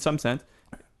book in some sense.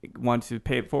 Wanted to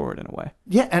pay it forward in a way.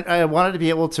 Yeah, and I wanted to be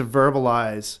able to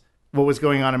verbalize what was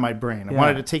going on in my brain. I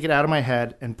wanted to take it out of my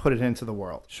head and put it into the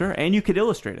world. Sure, and you could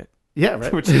illustrate it. Yeah,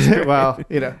 right. Which is great. Well,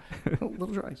 little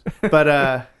drawings.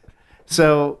 But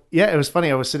so yeah, it was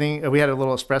funny. I was sitting. We had a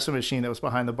little espresso machine that was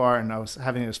behind the bar, and I was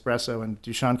having an espresso. And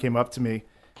Dusan came up to me.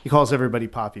 He calls everybody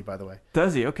Poppy, by the way.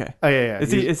 Does he? Okay. Oh yeah.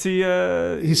 Is he?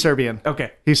 He's Serbian.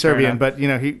 Okay. He's Serbian, but he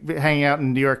hanging out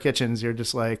in New York kitchens. You're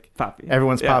just like Poppy.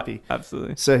 Everyone's Poppy.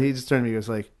 Absolutely. So he just turned to me. He was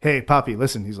like, "Hey, Poppy,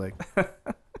 listen." He's like,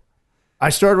 "I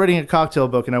started writing a cocktail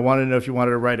book, and I wanted to know if you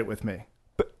wanted to write it with me."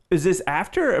 But is this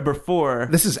after or before?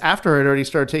 This is after I'd already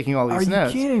started taking all these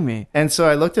notes. Are you kidding me? And so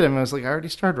I looked at him and I was like, "I already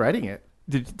started writing it."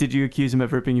 Did you accuse him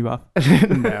of ripping you off?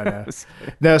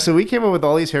 No. So we came up with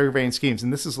all these harebrained schemes,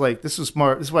 and this is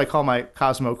what I call my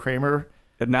Cosmo Kramer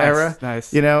era.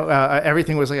 Nice.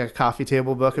 Everything was like a coffee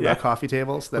table book about coffee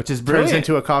tables that which is brilliant. turns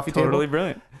into a coffee table. Totally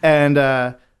brilliant. And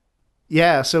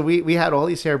so we had all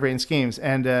these harebrained schemes,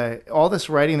 and all this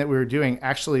writing that we were doing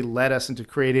actually led us into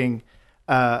creating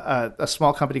a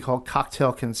small company called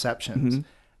Cocktail Conceptions. Mm-hmm.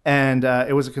 And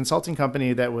it was a consulting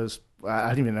company that was, I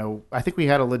don't even know, I think we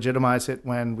had to legitimize it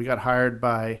when we got hired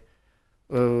by,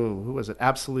 who was it?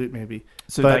 Absolute, maybe.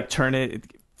 So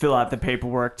fill out the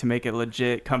paperwork to make it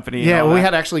legit company. Yeah, we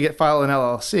had to actually file an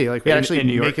LLC. Like we actually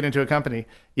make it into a company.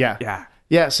 Yeah. Yeah.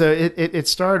 Yeah, so it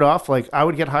started off like I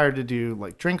would get hired to do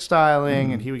like drink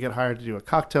styling, and he would get hired to do a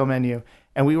cocktail menu,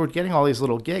 and we were getting all these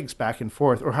little gigs back and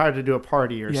forth, or hired to do a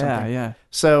party or something. Yeah.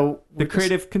 So the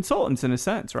creative consultants, in a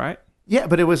sense, right? Yeah,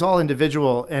 but it was all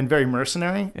individual and very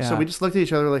mercenary. Yeah. So we just looked at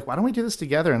each other like, why don't we do this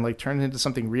together and like turn it into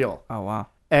something real? Oh wow!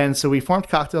 And so we formed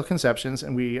Cocktail Conceptions,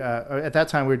 and we at that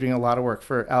time we were doing a lot of work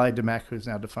for Allied Demec, who's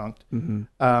now defunct. Mm-hmm.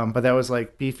 But that was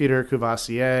like Beefeater,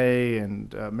 Courvoisier,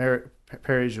 and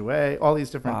Perrier-Jouet, all these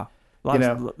different,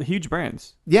 huge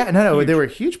brands. Yeah, no, they were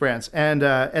huge brands, and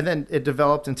then it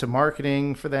developed into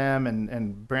marketing for them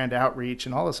and brand outreach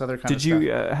and all this other kind of stuff. Did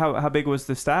you? How big was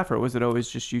the staff, or was it always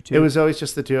just you two? It was always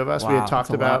just the two of us. Wow, we had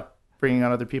talked about bringing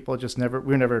on other people, we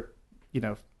were never,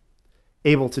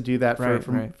 able to do that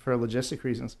for logistic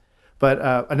reasons. But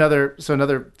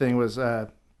another thing was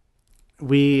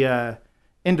we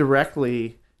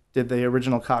indirectly did the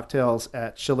original cocktails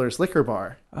at Schiller's Liquor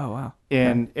Bar. Oh wow!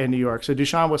 In New York. So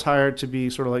Duchamp was hired to be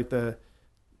sort of like the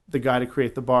guy to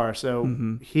create the bar.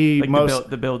 So he like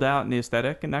the build out and the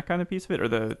aesthetic and that kind of piece of it, or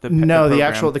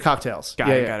the cocktails. Got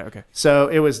it. Okay. So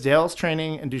it was Dale's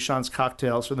training and Duchamp's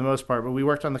cocktails for the most part, but we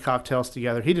worked on the cocktails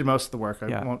together. He did most of the work.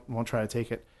 I won't try to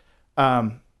take it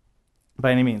by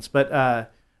any means,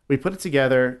 but we put it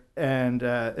together, and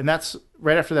that's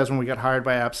right after that is when we got hired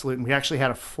by Absolute, and we actually had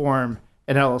to form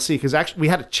an LLC because actually we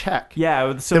had a check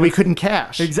that we couldn't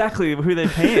cash. Exactly. Who are they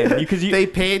paying? They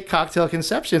paid Cocktail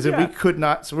Conceptions, and we could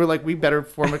not. So we're like, we better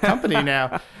form a company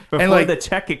now. Before and the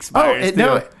check expires.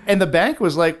 And the bank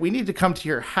was like, we need to come to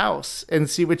your house and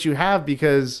see what you have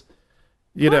because,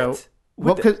 because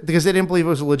they didn't believe it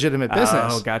was a legitimate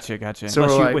business. Oh, gotcha. So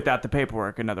unless without the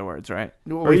paperwork, in other words, right?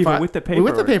 Or even with the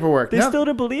paperwork. They still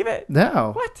didn't believe it?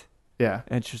 No. What? Yeah.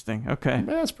 Interesting. Okay.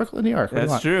 Yeah, it's Brooklyn, New York.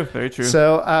 That's true. Very true.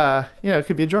 So, it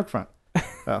could be a drug front.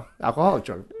 Well, alcoholic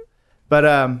drug.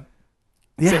 But,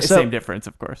 same difference,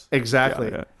 of course.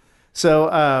 Exactly. Yeah.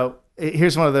 So,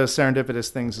 here's one of those serendipitous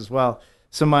things as well.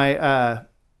 So,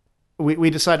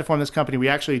 we decided to form this company. We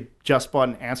actually just bought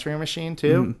an answering machine,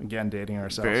 too. Mm-hmm. Again, dating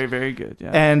ourselves. Very, very good. Yeah.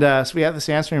 And so we have this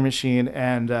answering machine,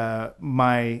 and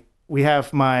we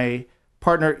have my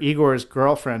partner Igor's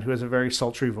girlfriend, who has a very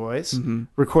sultry voice,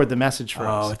 record the message for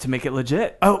us. Oh, to make it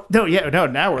legit. Oh, no,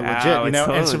 now we're legit,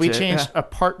 Totally and so we changed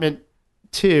apartment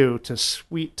 2 to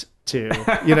suite 2,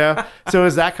 So it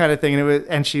was that kind of thing,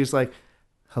 and she was like,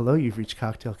 "Hello, you've reached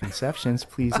Cocktail Conceptions.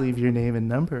 Please leave your name and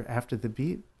number after the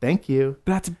beep. Thank you."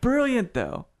 That's brilliant,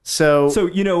 though. So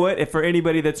you know what? If for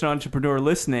anybody that's an entrepreneur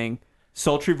listening,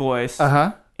 sultry voice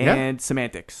and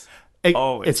semantics.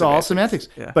 It's all semantics.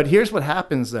 Yeah. But here's what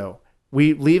happens, though.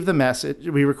 We leave the message,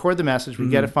 we record the message, we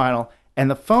get a final,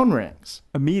 and the phone rings.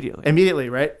 Immediately,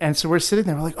 right? And so we're sitting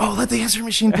there, we're like, oh, let the answering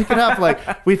machine pick it up.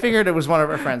 Like, we figured it was one of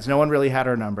our friends. No one really had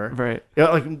our number. Right.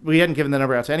 We hadn't given the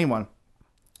number out to anyone.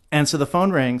 And so the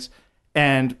phone rings,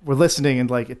 and we're listening, and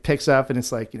like it picks up, and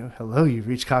it's like, "Hello, you've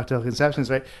reached Cocktail Conceptions,"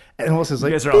 right? And all of a sudden it's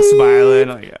like, you guys are all smiling.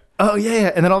 Like, oh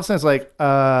yeah. And then all of a sudden it's like,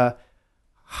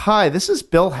 "Hi, this is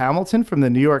Bill Hamilton from the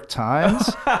New York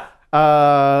Times.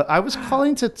 I was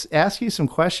calling to ask you some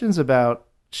questions about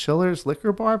Schiller's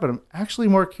Liquor Bar, but I'm actually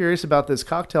more curious about this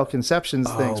Cocktail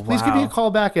Conceptions things. Please give me a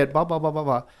call back at blah blah blah blah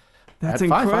blah." That's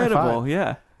incredible.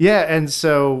 Yeah. Yeah, and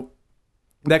so.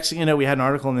 Next thing you know, we had an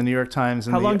article in the New York Times.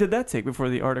 How long did that take before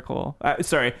the article?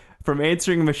 From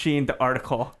answering machine to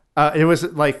article. It was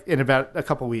like in about a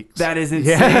couple weeks. That is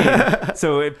insane. Yeah.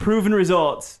 So proven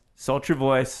results. Sultry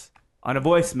voice on a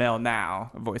voicemail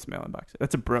now. A voicemail inbox.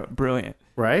 That's brilliant.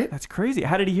 Right? That's crazy.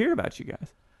 How did he hear about you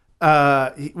guys?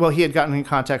 He had gotten in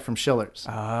contact from Schiller's.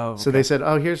 Oh, okay. So they said,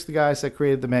 here's the guys that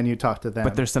created the menu. Talk to them.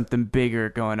 But there's something bigger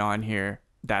going on here.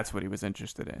 That's what he was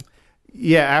interested in.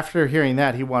 Yeah, after hearing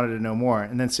that, he wanted to know more.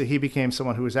 And then so he became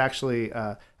someone who was actually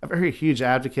a very huge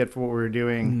advocate for what we were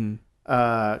doing,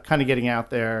 kind of getting out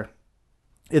there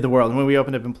in the world. And when we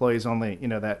opened up employees only,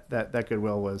 that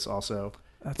goodwill was also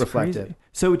reflected. Crazy.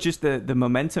 So just the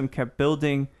momentum kept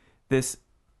building, this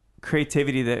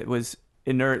creativity that was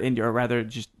inert in you, or rather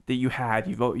just that you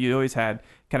always had,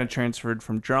 kind of transferred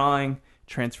from drawing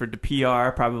transferred to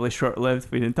PR, probably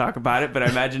short-lived. We didn't talk about it, but I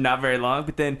imagine not very long.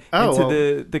 But then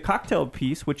the cocktail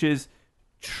piece, which is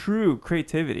true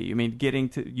creativity. I mean, getting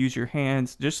to use your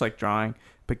hands, just like drawing,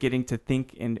 but getting to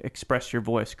think and express your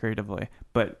voice creatively,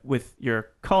 but with your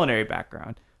culinary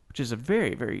background, which is a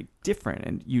very, very different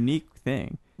and unique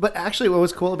thing. But actually, what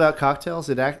was cool about cocktails,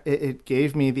 it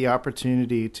gave me the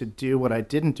opportunity to do what I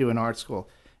didn't do in art school.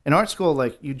 In art school,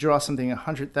 like, you draw something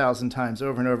 100,000 times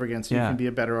over and over again, so you can be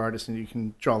a better artist, and you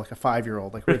can draw like a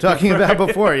 5-year-old, like we were talking about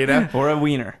before, you know? Or a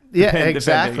wiener. Yeah,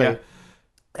 exactly. Yeah.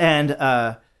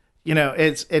 And, you know,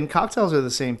 and cocktails are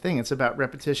the same thing. It's about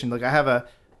repetition. Like, I have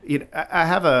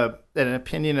an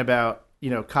opinion about, you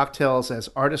know, cocktails as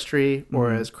artistry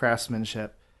or as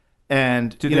craftsmanship.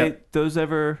 And do those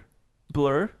ever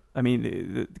blur? I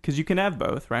mean, because you can have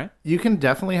both, right? You can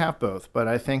definitely have both, but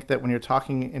I think that when you're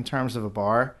talking in terms of a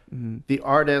bar, the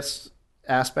artist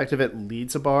aspect of it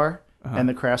leads a bar, and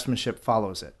the craftsmanship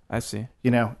follows it. I see.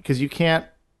 You know, because you can't,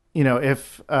 you know,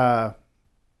 if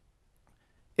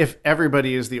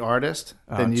everybody is the artist,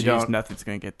 then don't. Nothing's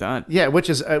going to get done. Yeah, which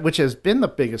has been the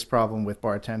biggest problem with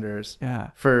bartenders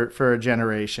for a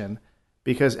generation,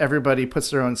 because everybody puts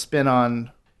their own spin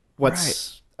on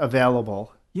what's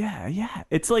available. Yeah.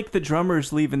 It's like the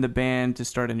drummers leaving the band to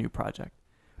start a new project.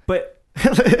 But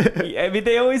I mean,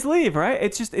 they always leave, right?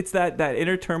 It's that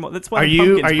inner turmoil. That's why.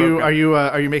 Are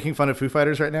you making fun of Foo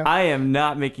Fighters right now? I am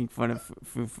not making fun of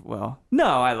Foo. Well, no,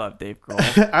 I love Dave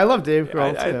Grohl. I love Dave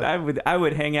Grohl too. I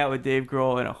would hang out with Dave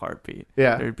Grohl in a heartbeat.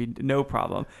 Yeah, there'd be no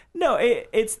problem. No,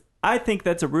 I think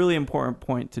that's a really important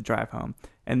point to drive home,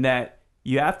 and that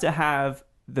you have to have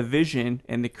the vision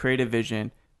and the creative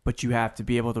vision, but you have to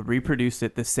be able to reproduce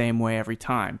it the same way every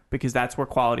time, because that's where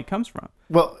quality comes from.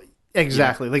 Well,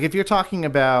 exactly. Yeah. Like, if you're talking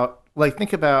about, like,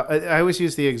 think about, I always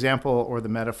use the example or the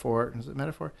metaphor, is it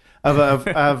metaphor? Of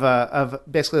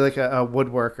basically like a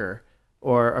woodworker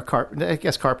or I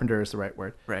guess carpenter is the right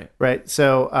word. Right.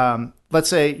 So let's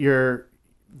say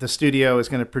the studio is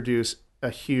going to produce a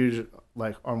huge,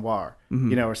 like, armoire,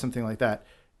 you know, or something like that.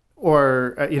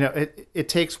 Or, you know, it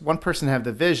takes one person to have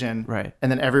the vision, right,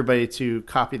 and then everybody to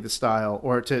copy the style,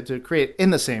 or to create in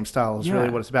the same style is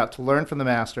really what it's about. To learn from the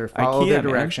master, follow their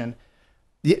direction. Man.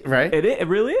 Yeah, right? It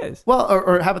really is. Well,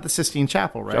 or how about the Sistine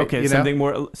Chapel, right? Okay,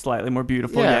 something slightly more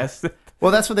beautiful, yes.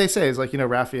 Well, that's what they say, is like, you know,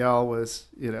 Raphael was,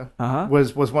 you know,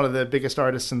 was one of the biggest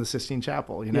artists in the Sistine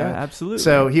Chapel, you know? Yeah, absolutely.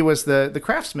 So he was the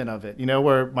craftsman of it, you know,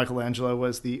 where Michelangelo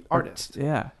was the artist.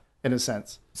 Yeah. In a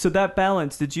sense. So that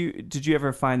balance, did you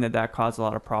ever find that caused a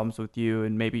lot of problems with you,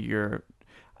 and maybe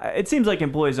it seems like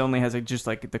Employees Only has just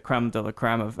like the creme de la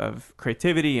creme of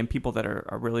creativity and people that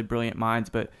are really brilliant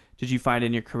minds, but did you find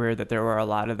in your career that there were a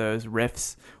lot of those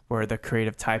riffs where the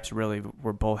creative types really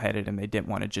were bullheaded and they didn't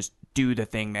want to just do the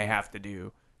thing they have to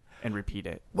do and repeat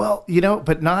it? Well, you know,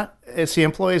 but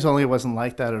Employees Only wasn't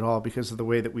like that at all, because of the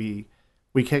way that we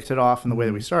kicked it off and the way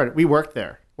that we started. We worked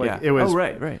there. Like, it was,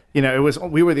 right. You know,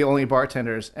 we were the only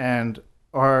bartenders, and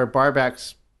our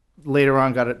barbacks later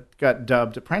on got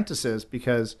dubbed apprentices,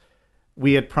 because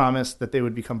we had promised that they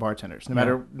would become bartenders, no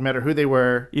matter who they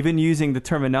were. Even using the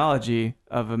terminology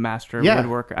of a master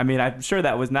woodworker. I mean, I'm sure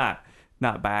that was not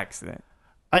by accident.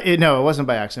 No, it wasn't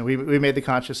by accident. We made the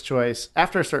conscious choice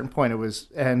after a certain point. It was,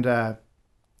 and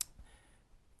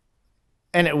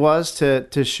it was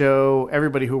to show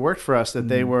everybody who worked for us that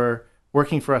they were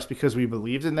working for us because we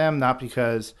believed in them, not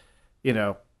because, you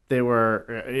know, they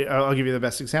were. I'll give you the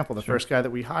best example. The first guy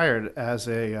that we hired as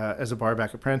a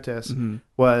barback apprentice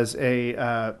was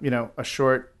a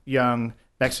short, young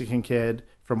Mexican kid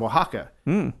from Oaxaca,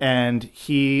 and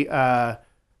he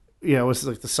was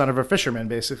like the son of a fisherman,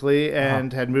 basically,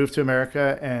 and had moved to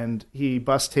America, and he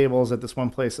bussed tables at this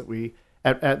one place that we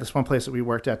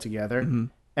worked at together.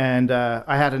 And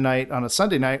I had a night on a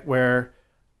Sunday night where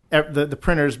the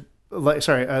printers.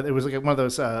 It was like one of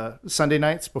those Sunday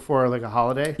nights before like a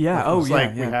holiday. Yeah. We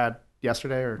had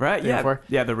yesterday or right. Day before.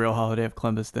 Yeah, the real holiday of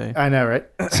Columbus Day. I know, right?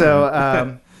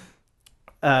 So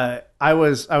I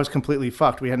was completely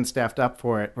fucked. We hadn't staffed up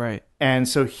for it. Right. And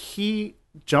so he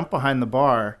jumped behind the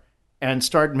bar and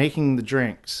started making the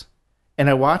drinks. And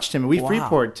I watched him. We free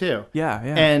poured too. Yeah.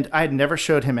 And I had never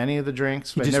showed him any of the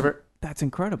drinks. That's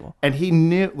incredible. And he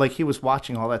knew, like, he was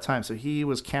watching all that time. So he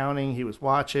was counting, he was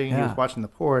watching the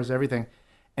pours, everything.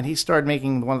 And he started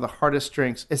making one of the hardest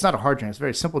drinks. It's not a hard drink, it's a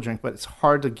very simple drink, but it's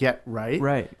hard to get right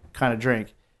kind of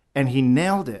drink. And he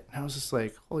nailed it. And I was just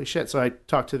like, holy shit. So I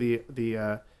talked to the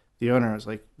owner. I was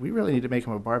like, we really need to make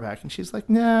him a barback. And she's like,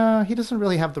 no, he doesn't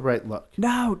really have the right look.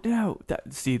 No.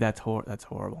 That's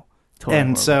horrible. Totally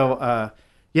and horrible. So,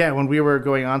 when we were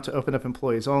going on to open up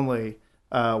Employees Only,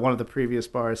 one of the previous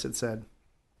bars had said,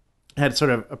 had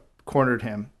sort of cornered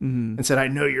him and said, "I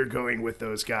know you're going with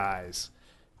those guys."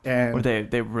 And were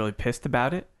they really pissed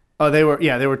about it? Oh, they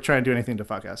were trying to do anything to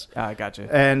fuck us. I gotcha.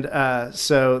 And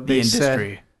so they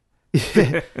said,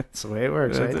 that's the way it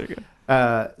works, right?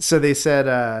 Okay. So they said,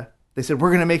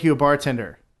 we're gonna make you a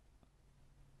bartender.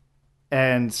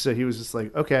 And so he was just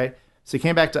like, okay. So he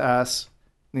came back to us,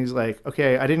 and he's like,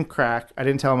 okay, I didn't crack. I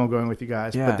didn't tell him I'm going with you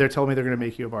guys, but they're telling me they're gonna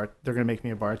make you they're gonna make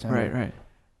me a bartender. Right.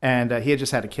 And he had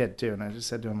just had a kid too, and I just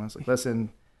said to him, I was like,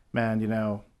 listen,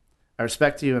 man, I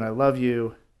respect you and I love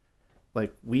you.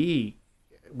 Like we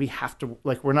have to,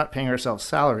 like, we're not paying ourselves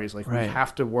salaries. Like we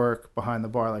have to work behind the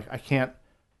bar. Like I can't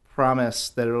promise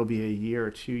that it'll be a year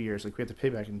or 2 years. Like we have to pay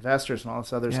back investors and all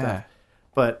this other stuff.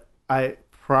 But I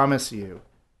promise you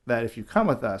that if you come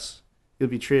with us, you'll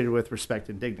be treated with respect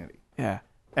and dignity. Yeah.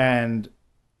 And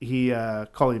he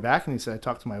called me back and he said, I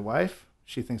talked to my wife.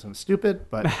 She thinks I'm stupid,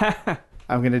 but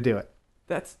I'm going to do it.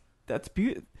 That's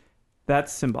beautiful.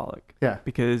 That's symbolic. Yeah.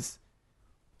 Because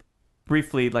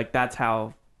briefly, like, that's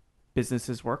how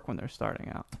businesses work when they're starting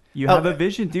out. You have a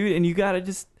vision, dude, and you got to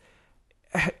just,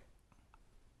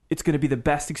 it's going to be the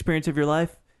best experience of your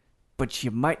life, but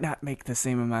you might not make the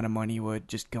same amount of money you would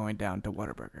just going down to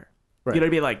Whataburger. Right. You know what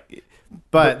I mean? Like,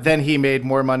 but then he made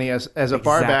more money as a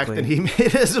bar back than he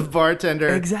made as a bartender.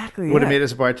 Exactly. Would have made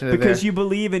as a bartender because you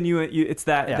believe in you. It's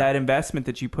that investment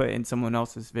that you put in someone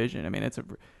else's vision. I mean,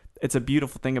 it's a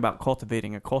beautiful thing about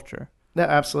cultivating a culture. Yeah,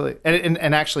 absolutely.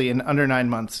 And actually, in under 9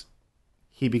 months,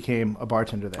 he became a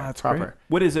bartender there. That's proper. Great.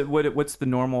 What is it? What's the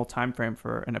normal time frame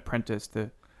for an apprentice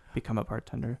to become a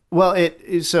bartender? Well,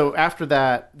 so after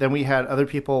that, then we had other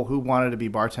people who wanted to be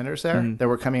bartenders there that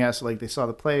were coming out. So like they saw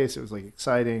the place, it was like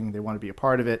exciting. They wanted to be a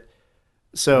part of it.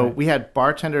 So we had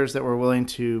bartenders that were willing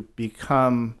to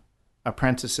become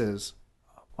apprentices.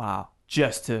 Wow.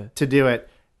 Just to do it.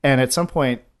 And at some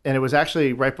point, and it was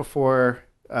actually right before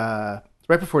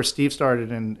Steve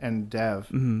started and Dev,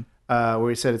 where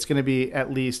he said it's going to be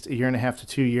at least 1.5 to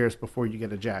 2 years before you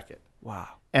get a jacket. Wow.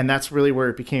 And that's really where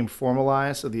it became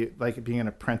formalized, so like being an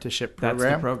apprenticeship program.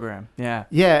 That's the program, yeah.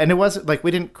 Yeah, and it wasn't like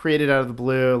we didn't create it out of the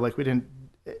blue. Like we didn't,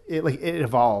 it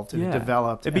evolved and it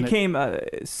developed. It became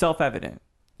self-evident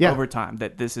over time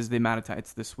that this is the amount of time.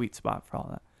 It's the sweet spot for all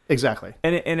that. Exactly.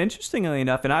 And interestingly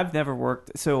enough, and I've never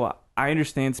worked, so I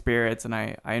understand spirits and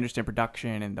I understand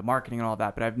production and the marketing and all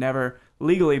that, but I've never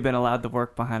legally been allowed to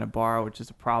work behind a bar, which is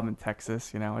a problem in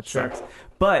Texas, it sucks.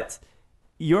 But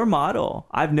your model,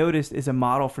 I've noticed, is a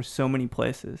model for so many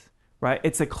places, right?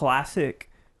 It's a classic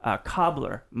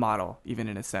cobbler model, even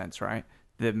in a sense, right?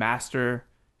 The master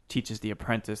teaches the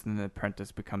apprentice, and the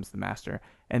apprentice becomes the master.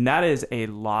 And that is a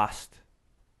lost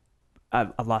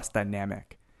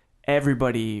dynamic.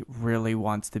 Everybody really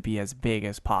wants to be as big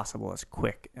as possible, as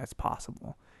quick as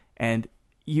possible. And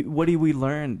what do we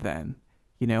learn then?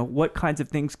 What kinds of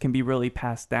things can be really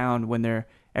passed down when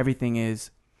everything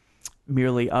is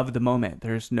merely of the moment?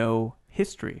 There's no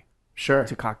history. Sure.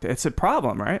 To cocktail. It's a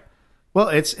problem, right? Well,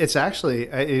 it's actually,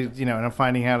 and I'm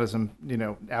finding out as I'm,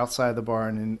 outside the bar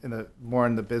and more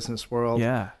in the business world.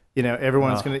 Yeah.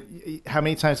 Everyone's going to, how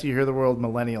many times do you hear the word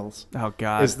millennials? Oh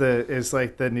God. Is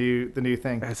like the new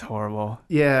thing. That's horrible.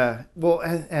 Yeah. Well,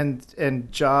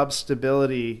 and job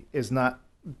stability is not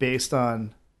based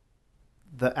on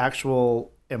the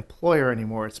actual employer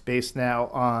anymore. It's based now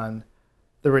on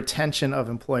the retention of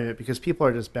employment, because people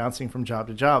are just bouncing from job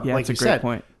to job. Yeah, like that's you a great said,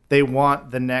 point. They want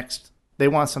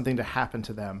something to happen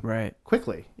to them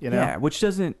quickly, Yeah, which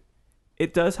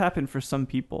it does happen for some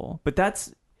people, but I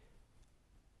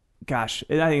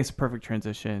think it's a perfect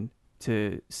transition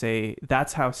to say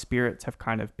that's how spirits have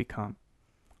kind of become.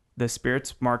 The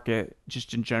spirits market,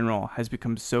 just in general, has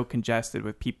become so congested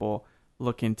with people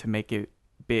looking to make it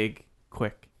big,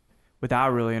 quick, without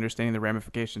really understanding the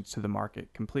ramifications to the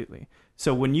market completely.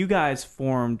 So when you guys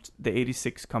formed the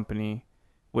 86 company,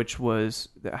 which was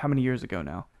how many years ago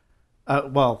now?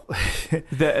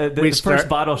 The first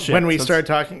bottle ship. When we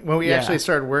actually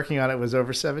started working on it was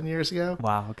over 7 years ago.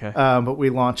 Wow. Okay. But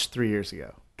we launched 3 years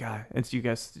ago. God, and so you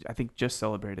guys, I think, just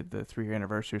celebrated the 3-year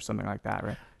anniversary or something like that,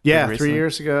 right? Yeah, 3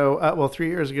 years ago. 3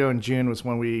 years ago in June was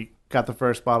when we got the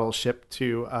first bottle shipped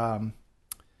to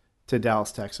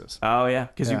Dallas, Texas. Oh yeah,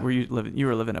 because you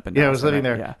were living up in Dallas. Yeah, I was living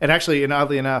there. Yeah. And actually, and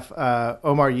oddly enough,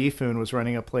 Omar Yifun was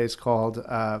running a place called,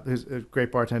 who's a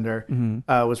great bartender,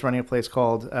 was running a place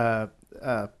called The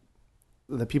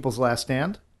People's Last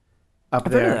Stand up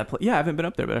I've there. Heard of that I haven't been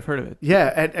up there, but I've heard of it.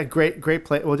 Yeah, a great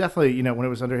place. Well, definitely, when it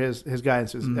was under his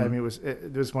guidance, it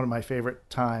was one of my favorite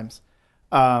times.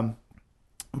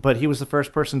 But he was the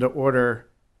first person to order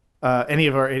any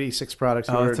of our 86 products.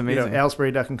 Oh, that's amazing.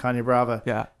 Aylesbury Duck and Cognac Brava.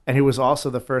 Yeah. And he was also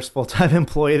the first full-time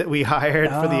employee that we hired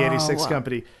for the 86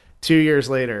 company 2 years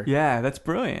later. Yeah, that's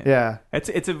brilliant. Yeah.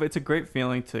 It's a great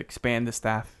feeling to expand the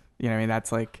staff. You know, I mean,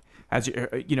 that's like, as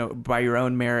by your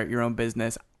own merit, your own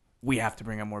business, we have to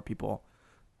bring on more people.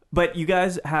 But you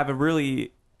guys have a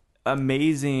really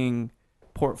amazing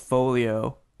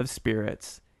portfolio of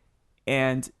spirits.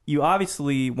 And you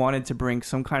obviously wanted to bring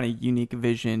some kind of unique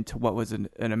vision to what was an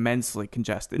immensely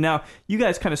congested. Now, you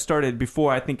guys kind of started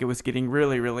before I think it was getting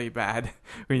really, really bad.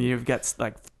 When you've got,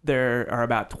 like, there are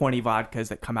about 20 vodkas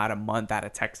that come out a month out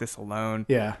of Texas alone.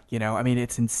 Yeah. You know, I mean,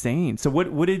 it's insane. So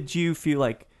what did you feel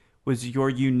like was your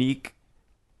unique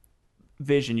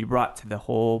vision you brought to the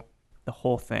whole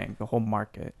thing, the whole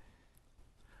market?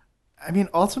 I mean,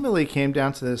 ultimately it came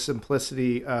down to the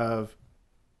simplicity of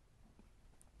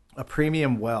a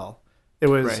premium well. It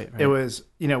was, right. It was,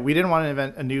 we didn't want to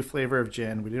invent a new flavor of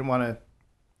gin. We didn't want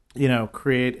to,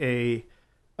 create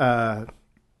a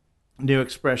new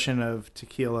expression of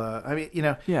tequila. I mean,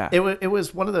 yeah. It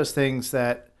was one of those things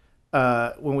that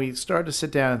when we started to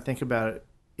sit down and think about it,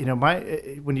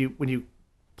 when you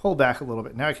pull back a little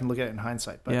bit, now I can look at it in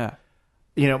hindsight, but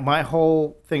yeah. My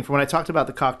whole thing from when I talked about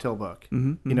the cocktail book,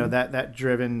 mm-hmm. That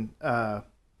driven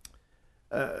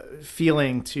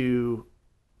feeling to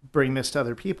bring this to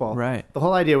other people. Right. The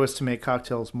whole idea was to make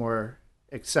cocktails more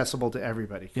accessible to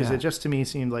everybody, because Yeah. it just to me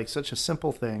seemed like such a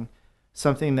simple thing,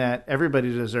 something that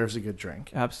everybody deserves a good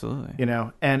drink. Absolutely.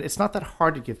 And it's not that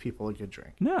hard to give people a good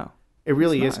drink. No. It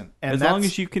really isn't. And as long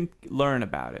as you can learn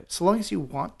about it. So long as you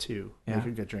want to make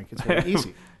a good drink, it's very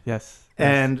easy. Yes.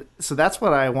 And so that's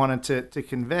what I wanted to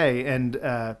convey. And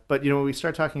but when we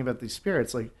start talking about these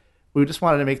spirits, like, we just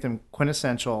wanted to make them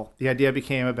quintessential. The idea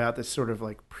became about this sort of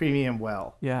like premium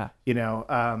well. Yeah.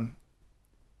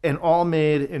 And all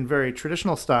made in very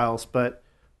traditional styles, but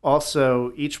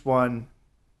also each one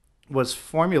was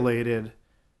formulated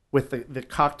with the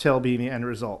cocktail being the end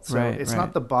result. So it's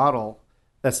not the bottle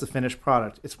that's the finished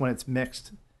product. It's when it's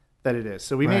mixed that it is.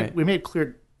 So we made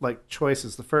clear like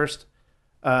choices. The first,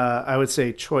 I would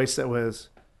say, choice that was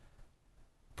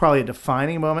probably a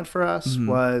defining moment for us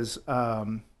was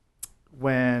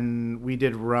when we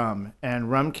did rum, and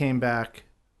rum came back,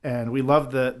 and we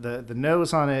loved the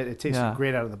nose on it. It tasted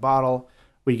great out of the bottle.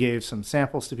 We gave some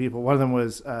samples to people. One of them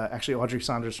was actually Audrey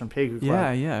Saunders from Pegu Club.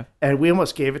 Yeah, yeah. And we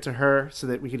almost gave it to her so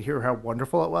that we could hear how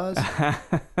wonderful it was.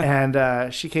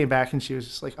 And she came back and she was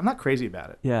just like, I'm not crazy about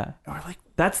it. Yeah. And we're like,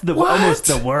 that's almost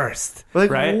the worst. We're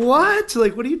like, right? What?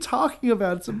 Like, what are you talking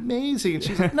about? It's amazing. And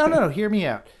she's like, no, hear me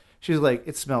out. She was like,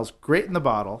 it smells great in the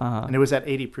bottle. And it was at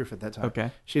 80 proof at that time.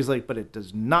 Okay. She's like, but it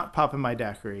does not pop in my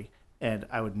daiquiri, and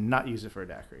I would not use it for a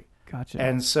daiquiri. Gotcha.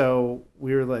 And so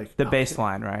we were like, the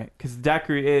baseline, right? Because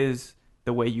daiquiri is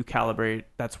the way you calibrate.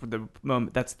 That's the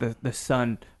moment. That's the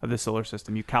sun of the solar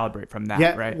system. You calibrate from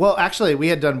that, right? Well, actually, we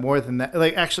had done more than that.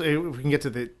 Like, actually, we can get to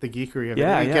the geekery of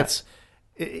it. It gets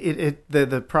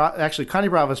actually, Cognac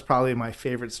Brava is probably my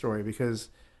favorite story, because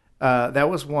that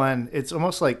was one. It's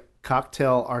almost like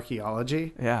cocktail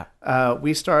archaeology. Yeah.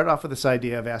 We started off with this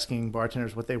idea of asking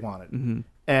bartenders what they wanted. Mm-hmm.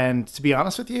 And to be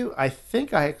honest with you, I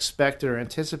think I expected or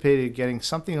anticipated getting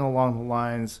something along the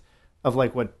lines of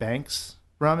like what Banks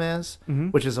rum is,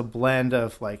 which is a blend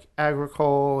of like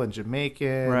agricole and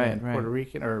Jamaican and Puerto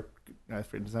Rican, or I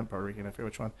forget, it's not Puerto Rican, I forget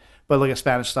which one, but like a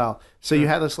Spanish style. So you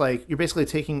have this, like, you're basically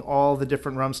taking all the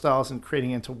different rum styles and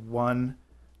creating into one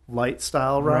light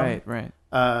style rum. Right.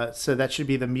 So that should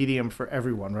be the medium for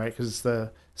everyone, right? Because it's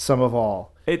the sum of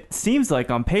all. It seems like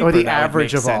on paper, or the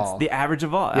average of sense. all. The average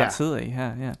of all, Yeah. absolutely,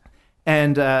 yeah.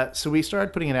 And so we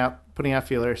started putting out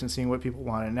feelers and seeing what people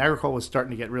wanted. And agricole was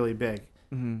starting to get really big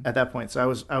at that point. So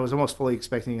I was almost fully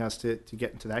expecting us to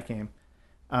get into that game.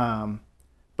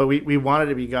 But we wanted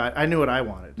to be got. I knew what I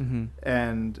wanted,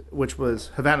 and which was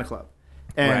Havana Club.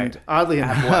 And oddly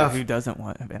enough, who doesn't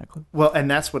want Havana Club? Well, and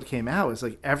that's what came out. Was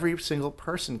like every single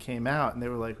person came out, and they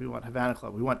were like, "We want Havana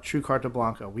Club. We want True Carta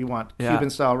Blanca. We want Cuban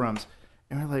style rums."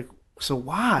 And we're like, "So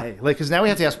why?" Like, because now we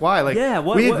have to ask why. Like,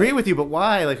 we agree with you, but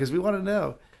why? Like, because we want to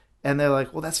know. And they're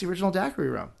like, "Well, that's the original daiquiri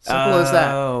rum. Simple as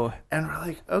that." And we're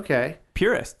like, "Okay."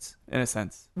 Purists, in a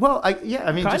sense. Well, I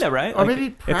mean, kind of, right? Or like,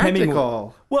 maybe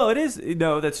practical. Well, it is.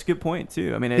 No, that's a good point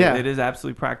too. I mean, it is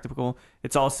absolutely practical.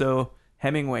 It's also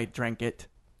Hemingway drank it.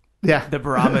 Yeah, the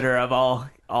barometer of all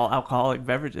alcoholic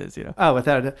beverages, Oh,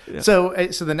 without a doubt. Yeah. So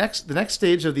the next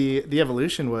stage of the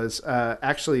evolution was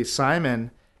actually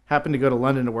Simon happened to go to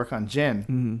London to work on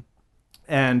gin,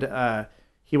 and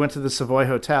he went to the Savoy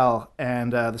Hotel,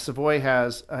 and the Savoy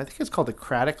has, I think it's called the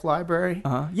Craddock Library.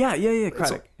 Yeah.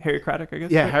 Craddock. Harry Craddock, I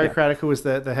guess. Yeah, Harry Craddock, who was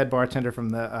the head bartender from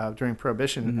the during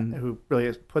Prohibition, who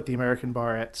really put the American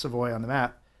bar at Savoy on the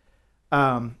map.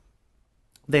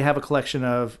 They have a collection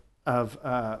of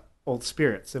old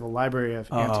spirits. They have a library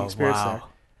of antique spirits there.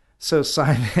 So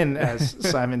Simon, as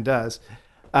Simon does,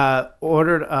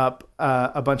 ordered up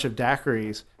a bunch of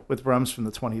daiquiris with rums from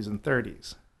the 20s and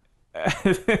 30s.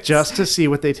 Just to see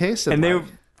what they tasted and like.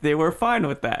 they were fine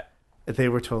with that. They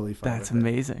were totally fine. That's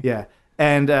amazing. Yeah.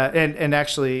 And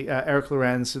actually, Eric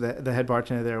Lorenz, the head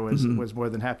bartender there, was more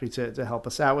than happy to help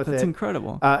us out with it. That's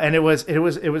incredible. And it was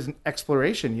an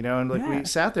exploration, and we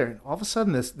sat there, and all of a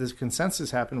sudden this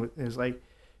consensus happened. It was like,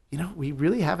 we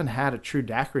really haven't had a true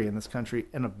daiquiri in this country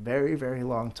in a very, very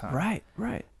long time.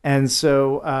 Right. And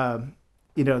so,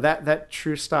 that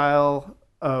true style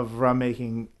of rum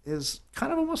making is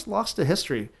kind of almost lost to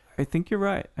history. I think you're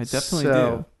right. I definitely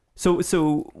do.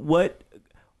 So what,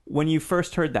 when you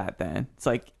first heard that, then it's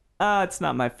like, it's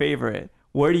not my favorite.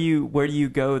 Where do you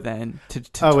go then to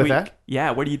tweak? With that?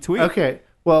 Yeah. Where do you tweak? Okay.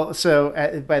 Well,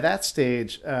 so by that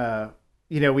stage,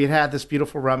 we had this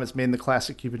beautiful rum. It's made in the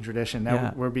classic Cuban tradition.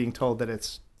 Now we're being told that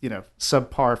it's,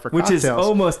 subpar for cocktails. Which is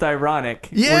almost ironic.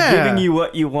 Yeah. We're giving you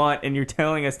what you want, and you're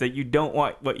telling us that you don't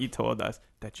want what you told us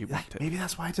that you wanted. Maybe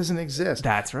that's why it doesn't exist.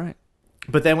 That's right.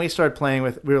 But then we started playing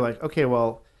with, we were like, okay,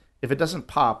 well, if it doesn't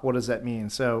pop, what does that mean?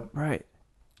 So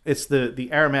it's the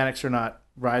aromatics are not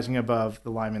rising above the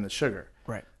lime and the sugar.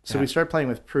 Right. So we started playing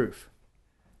with proof.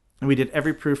 And we did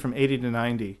every proof from 80 to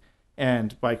 90.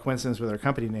 And by coincidence with our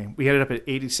company name, we ended up at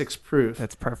 86 proof.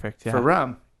 That's perfect. For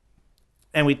rum.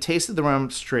 And we tasted the rum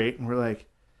straight, and we're like,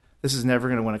 this is never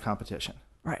going to win a competition.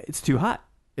 Right. It's too hot.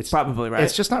 It's probably right.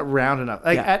 It's just not round enough.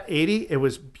 At 80, it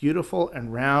was beautiful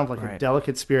and round, like a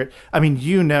delicate spirit. I mean,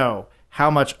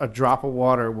 how much a drop of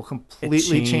water will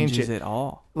completely change it. It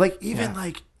all. Like even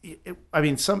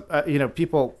some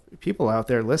people out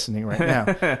there listening right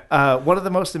now. One of the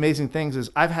most amazing things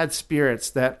is I've had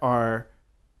spirits that are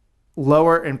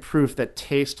lower in proof that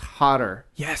taste hotter.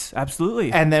 Yes,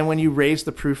 absolutely. And then when you raise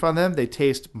the proof on them, they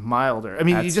taste milder. I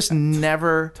mean, you just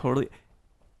never totally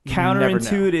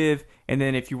counterintuitive. And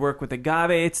then if you work with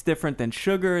agave, it's different than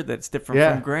sugar. That's different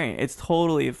from grain. It's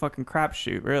totally a fucking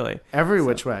crapshoot, really. Every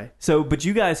which way. So, but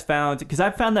you guys found, because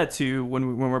I found that too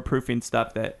when we're proofing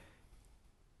stuff, that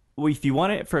if you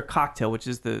want it for a cocktail, which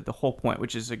is the whole point,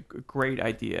 which is a great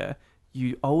idea,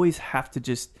 you always have to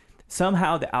just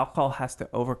somehow the alcohol has to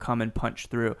overcome and punch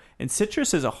through. And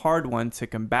citrus is a hard one to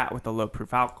combat with a low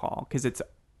proof alcohol because it's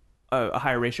a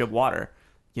higher ratio of water,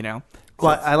 So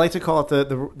well, I like to call it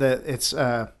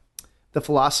the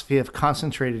philosophy of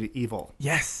concentrated evil.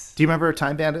 Yes. Do you remember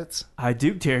Time Bandits? I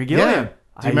do. Terry Gilliam. Yeah.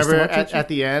 Do you remember at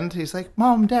the end, he's like,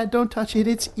 Mom, Dad, don't touch it.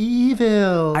 It's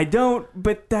evil. I don't,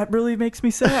 but that really makes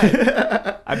me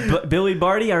sad. Billy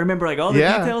Barty, I remember all the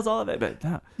details, all of it. But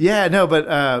no. Yeah, no,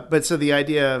 but so the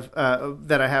idea of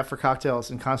that I have for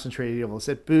cocktails and concentrated evil is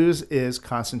that booze is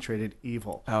concentrated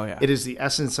evil. Oh, yeah. It is the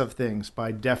essence of things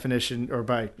by definition or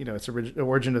by, its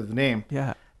origin of the name.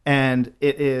 Yeah. And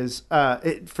it is,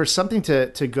 for something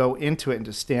to go into it and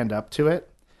to stand up to it,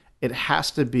 it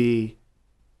has to be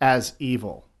as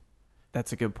evil.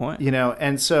 That's a good point.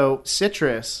 And so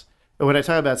citrus, when I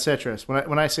talk about citrus,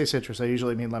 when I say citrus, I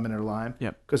usually mean lemon or lime.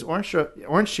 Yep. Because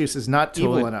orange juice is not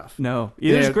evil enough. No.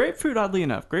 There's grapefruit, oddly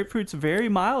enough. Grapefruit's very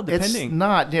mild, depending. It's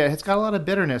not. Yeah, it's got a lot of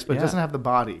bitterness, but it doesn't have the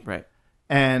body. Right.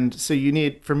 And so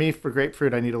for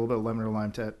grapefruit, I need a little bit of lemon or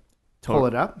lime to pull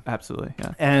it up. Absolutely,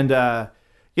 yeah. And,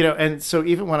 and so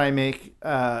even when I make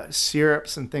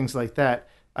syrups and things like that,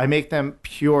 I make them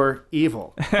pure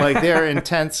evil. Like they're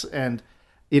intense and,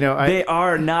 they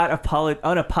are not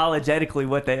unapologetically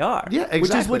what they are. Yeah, exactly.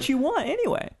 Which is what you want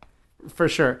anyway. For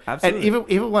sure. Absolutely.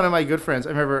 And even one of my good friends,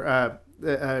 I remember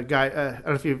a guy, I don't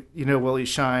know if you know Willie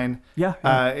Shine. Yeah.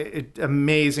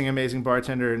 Amazing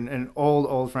bartender and an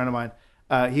old friend of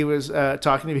mine. He was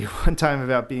talking to me one time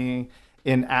about being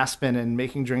in Aspen and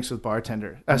making drinks with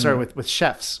with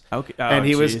chefs. Okay. And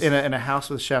he was in a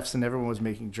house with chefs and everyone was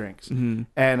making drinks. Mm-hmm.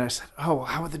 And I said, "Oh,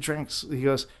 how were the drinks?" He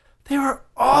goes, "They were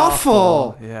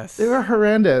awful. Yes. They were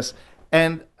horrendous."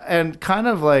 And kind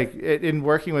of like in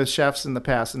working with chefs in the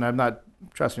past, and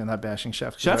trust me, I'm not bashing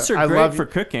chefs. Chefs are great for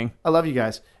cooking. I love you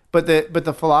guys. But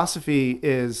the philosophy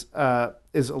is a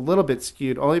little bit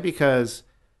skewed only because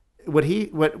what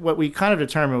we kind of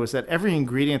determined was that every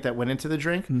ingredient that went into the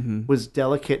drink was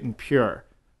delicate and pure,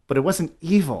 but it wasn't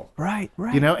evil. Right.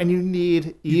 And you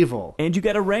need evil. And you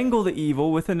got to wrangle the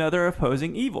evil with another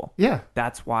opposing evil. Yeah.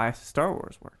 That's why Star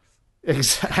Wars works.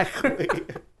 Exactly.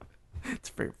 It's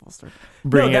very full circle.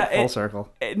 Bring it full circle.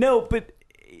 No, but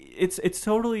it's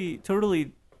totally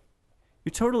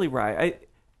you're totally right.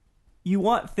 You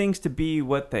want things to be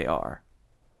what they are.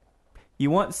 You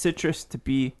want citrus to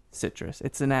be citrus.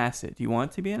 It's an acid. You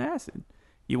want it to be an acid.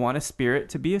 You want a spirit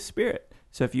to be a spirit.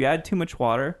 So if you add too much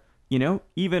water,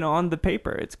 even on the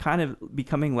paper, it's kind of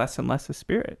becoming less and less a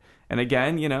spirit. And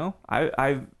again, you got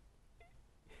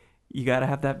to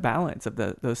have that balance of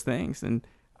those things. And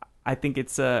I think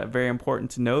it's very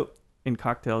important to note in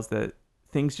cocktails that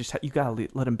things you got to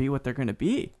let them be what they're going to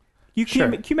be.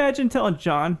 Can you imagine telling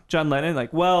John Lennon,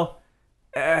 like, well,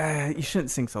 you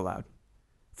shouldn't sing so loud.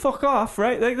 Fuck off,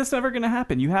 right? Like, that's never going to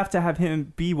happen. You have to have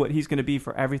him be what he's going to be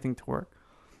for everything to work.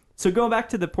 So going back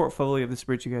to the portfolio of the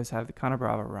spirits you guys have, the Cana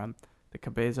Brava rum, the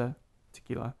Cabeza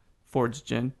tequila, Ford's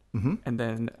gin, and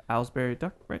then Owlsbury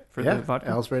Duck, right? For the vodka.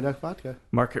 Owlsbury Duck vodka.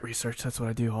 Market research, that's what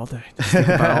I do all day. Just think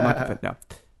about all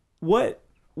no.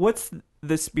 What's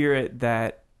the spirit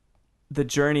that the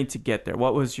journey to get there?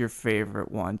 What was your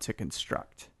favorite one to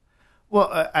construct?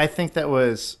 Well, I think that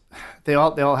was they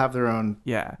all have their own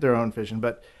vision,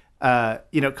 but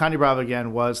Cana Brava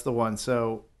again was the one.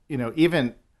 So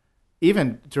even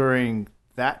during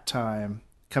that time,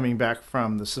 coming back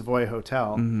from the Savoy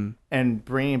Hotel and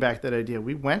bringing back that idea,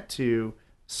 we went to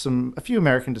a few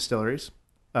American distilleries,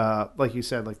 like you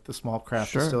said, like the small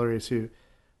craft distilleries who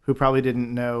probably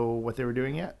didn't know what they were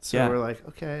doing yet. So we're like,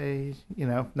 okay,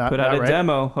 not put out a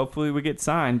demo. Hopefully we get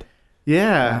signed.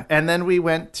 Yeah. And then we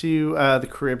went to the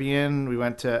Caribbean. We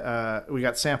went to we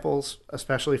got samples,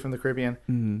 especially from the Caribbean.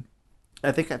 Mm-hmm.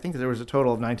 I think there was a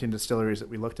total of 19 distilleries that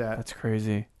we looked at. That's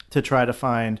crazy. To try to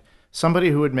find somebody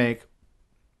who would make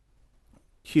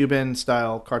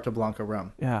Cuban-style Carta Blanca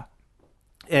rum. Yeah.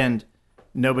 And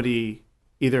nobody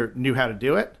either knew how to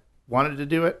do it, wanted to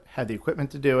do it, had the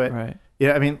equipment to do it. Right.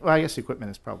 Yeah, I mean, well, I guess the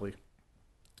equipment is probably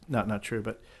not true,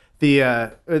 but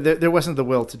there wasn't the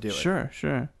will to do it.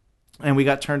 Sure. And we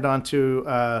got turned on to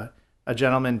a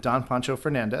gentleman, Don Pancho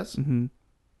Fernandez. Mm-hmm.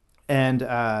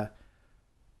 And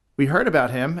we heard about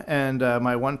him, and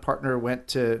my one partner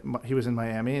he was in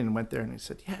Miami and went there, and he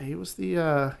said, yeah, he was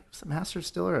the master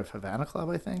distiller of Havana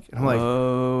Club, I think. And I'm like,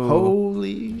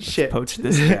 holy shit. Poach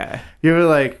this guy. You were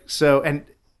like, and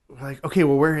we're like, okay,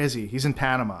 well, where is he? He's in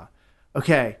Panama.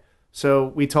 Okay. So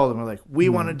we told him, we're like, we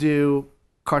want to do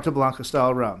Carta Blanca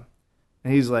style rum.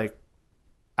 And he's like,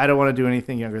 I don't want to do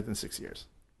anything younger than 6 years.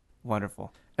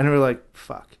 Wonderful. And we're like,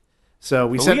 fuck. So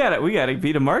we got to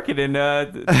beat a market in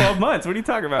 12 months. What are you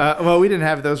talking about? Well, we didn't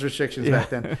have those restrictions back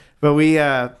then. But we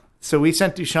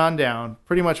sent Dushan down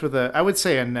pretty much with I would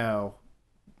say a no.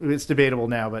 It's debatable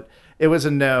now, but it was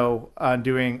a no on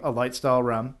doing a light style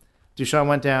rum. Dushan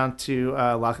went down to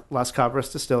Las Cabras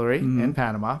Distillery in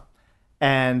Panama,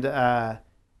 and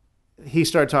he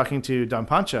started talking to Don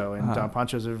Pancho, and Don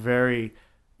Pancho's a very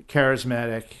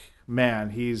charismatic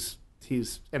man. He's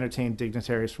entertained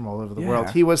dignitaries from all over the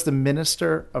world. He was the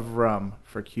minister of rum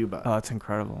for Cuba. Oh, that's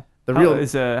incredible. How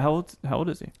old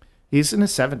is he? He's in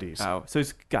his 70s. Oh, so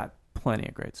he's got plenty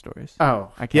of great stories.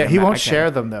 Oh, he won't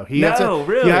share them though.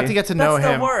 Really? You have to get to know him.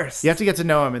 That's the worst. You have to get to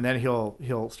know him, and then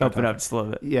he'll start open up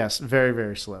slowly. Yes, very,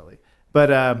 very slowly. But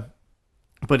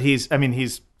he's one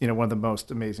of the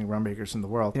most amazing rum makers in the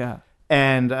world. Yeah.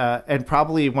 And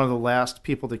probably one of the last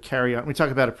people to carry on. We talk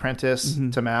about apprentice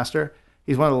to master.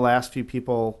 He's one of the last few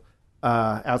people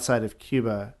outside of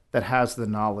Cuba that has the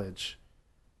knowledge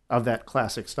of that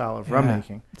classic style of rum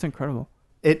making. It's incredible.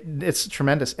 It's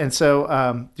tremendous. And so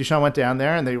Dushan went down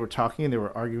there, and they were talking, and they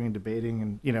were arguing,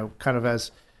 debating, and kind of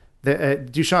as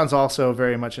Dushan's also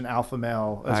very much an alpha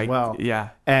male as well. Yeah.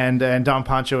 And Don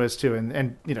Pancho is too.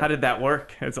 And how did that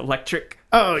work? It's electric.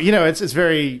 Oh, it's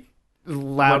very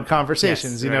loud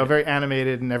conversations, very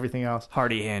animated and everything else.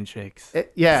 Hearty handshakes.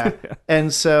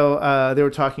 And so they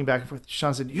were talking back and forth.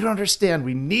 Sean said, you don't understand.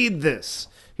 We need this.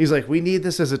 He's like, we need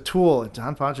this as a tool. And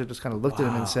Don Pancho just kind of looked at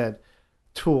him and said,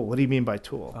 tool? What do you mean by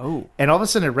tool? Oh. And all of a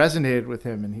sudden it resonated with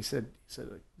him. And he said,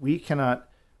 we cannot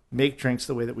make drinks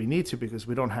the way that we need to because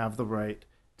we don't have the right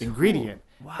ingredient.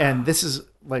 Wow. And this is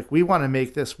we want to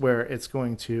make this where it's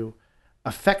going to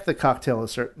affect the cocktail a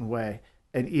certain way.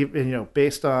 And even,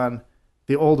 based on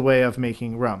the old way of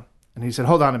making rum. And he said,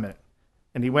 hold on a minute.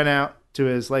 And he went out to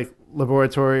his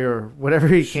laboratory or whatever.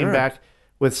 He came back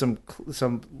with some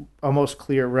almost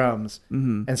clear rums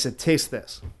and said, taste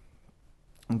this.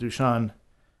 And Dushan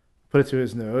put it to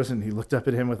his nose, and he looked up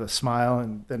at him with a smile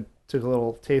and then took a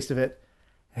little taste of it.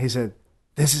 And he said,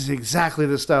 this is exactly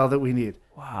the style that we need.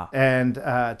 Wow. And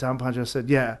Don Pancho said,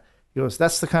 yeah. He goes,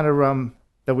 that's the kind of rum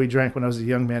that we drank when I was a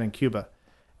young man in Cuba.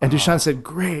 And Dushan said,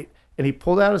 great. And he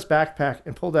pulled out his backpack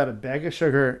and pulled out a bag of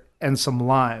sugar and some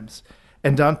limes.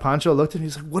 And Don Pancho looked at me.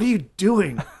 He's like, "What are you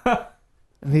doing?"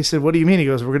 And he said, "What do you mean?" He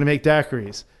goes, "We're going to make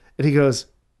daiquiris." And he goes,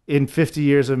 "In 50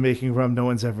 years of making rum, no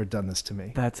one's ever done this to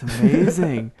me." That's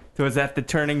amazing. So was that the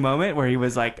turning moment where he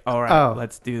was like, "All right,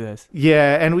 let's do this"?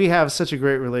 Yeah, and we have such a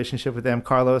great relationship with them.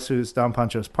 Carlos, who's Don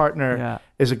Pancho's partner,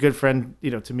 is a good friend,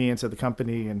 to me and to the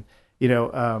company, and we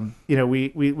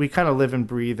kind of live and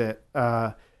breathe it.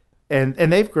 And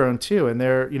they've grown too, and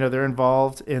they're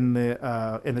involved in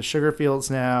the sugar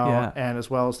fields now, and as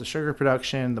well as the sugar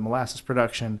production, the molasses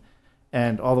production,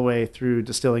 and all the way through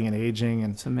distilling and aging.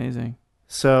 And it's amazing.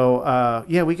 So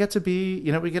we get to be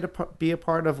be a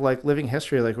part of like living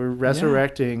history. Like we're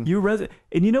resurrecting.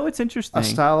 And what's interesting? A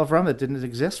style of rum that didn't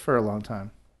exist for a long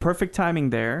time. Perfect timing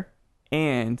there,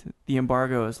 and the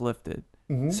embargo is lifted.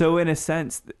 Mm-hmm. So in a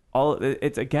sense,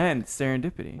 it's again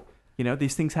serendipity.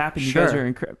 These things happen. You guys are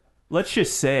incredible. Let's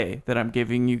just say that I'm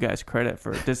giving you guys credit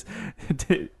for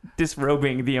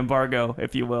disrobing the embargo,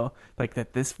 if you will. Like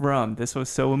that this was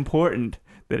so important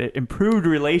that it improved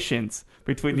relations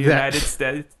between the United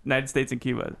States and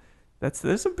Cuba.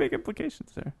 There's some big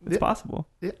implications there. It's possible.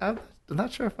 Yeah, I'm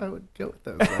not sure if I would go with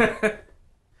those.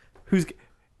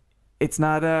 It's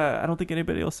not, I don't think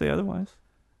anybody will say otherwise.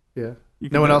 Yeah.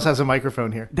 No one else has a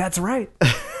microphone here. That's right.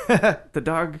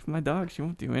 My dog, she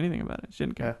won't do anything about it. She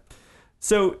didn't care. Yeah.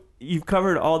 So you've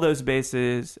covered all those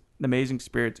bases. Amazing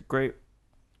spirits, great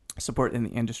support in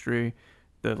the industry.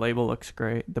 The label looks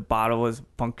great. The bottle is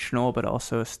functional, but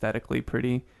also aesthetically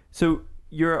pretty. So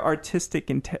your artistic,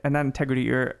 not integrity,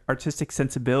 your artistic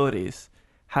sensibilities,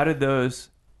 how did those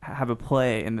have a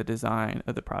play in the design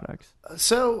of the products?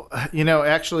 So,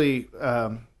 actually,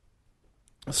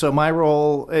 so my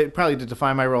role, it probably to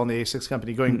define my role in the A6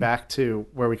 company, going back to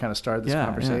where we kind of started this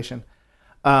conversation. Yeah.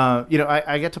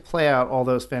 I get to play out all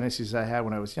those fantasies I had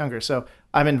when I was younger. So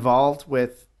I'm involved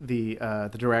with the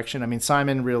direction. I mean,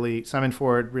 Simon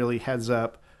Ford really heads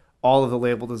up all of the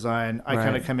label design. I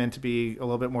kind of come in to be a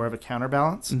little bit more of a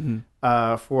counterbalance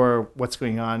for what's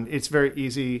going on. It's very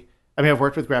easy. I mean, I've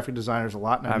worked with graphic designers a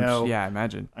lot, and I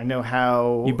imagine. I know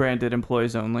how you branded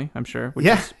Employees Only. I'm sure, which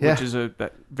is a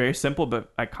very simple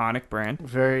but iconic brand.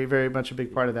 Very, very much a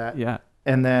big part of that. Yeah.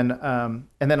 And then on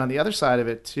the other side of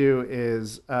it too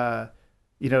is the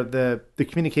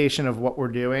communication of what we're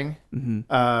doing.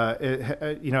 Mm-hmm.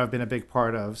 I've been a big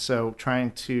part of. So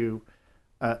trying to,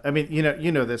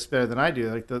 this better than I do.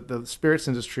 Like the spirits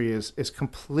industry is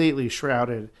completely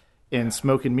shrouded in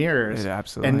smoke and mirrors. Yeah,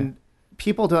 absolutely. And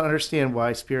people don't understand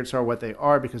why spirits are what they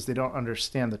are because they don't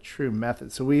understand the true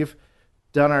method. So we've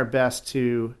done our best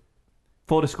to.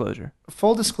 Full disclosure.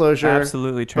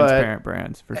 Absolutely transparent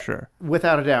brands, for sure.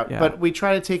 Without a doubt. Yeah. But we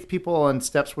try to take people on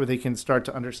steps where they can start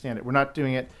to understand it. We're not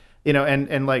doing it, David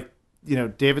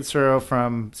Suro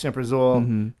from Siempre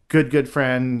Azul, good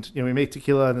friend. We make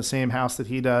tequila in the same house that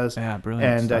he does. Yeah,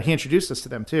 brilliant. And he introduced us to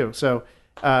them too. So,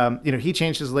 he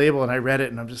changed his label and I read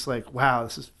it and I'm just like, wow,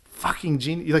 this is fucking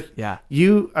genius.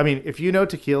 If you know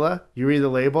tequila, you read the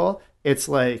label, it's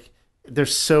like,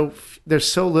 there's so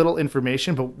little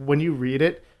information, but when you read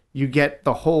it, you get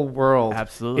the whole world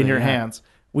in your hands.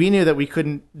 We knew that we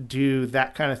couldn't do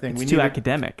that kind of thing. It's too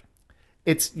academic.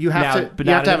 You have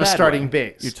to have a starting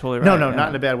base. You're totally right. No, not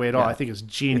in a bad way at all. I think it's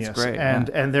genius. It's great.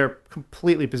 And they're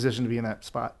completely positioned to be in that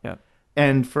spot. Yeah.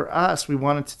 And for us, we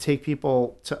wanted to take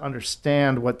people to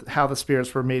understand how the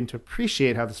spirits were made and to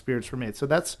appreciate how the spirits were made. So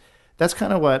that's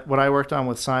kind of what I worked on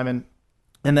with Simon.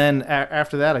 And then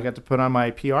after that, I got to put on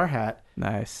my PR hat.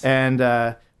 Nice. And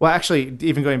actually,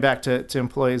 even going back to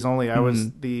Employees Only, I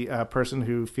was the person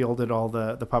who fielded all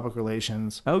the public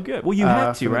relations. Oh, good. Well, you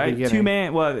had to, right? Two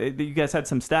man. Well, you guys had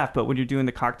some staff, but when you're doing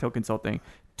the cocktail consulting,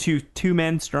 two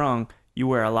men strong, you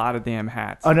wear a lot of damn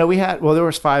hats. Oh no, there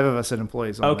was 5 of us at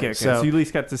Employees Only. Okay. So you at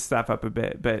least got to staff up a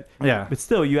bit, but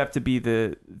still, you have to be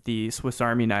the Swiss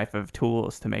Army knife of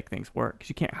tools to make things work because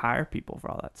you can't hire people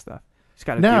for all that stuff.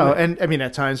 No, and I mean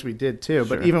at times we did too,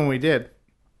 but even when we did,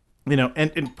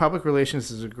 and public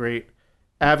relations is a great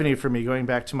avenue for me going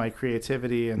back to my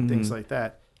creativity and things like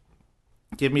that.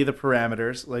 Give me the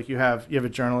parameters. Like you have a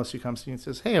journalist who comes to you and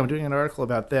says, "Hey, I'm doing an article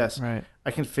about this." Right.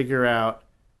 I can figure out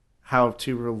how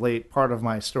to relate part of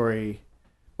my story,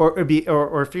 or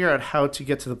figure out how to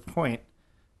get to the point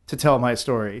to tell my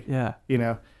story. Yeah.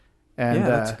 And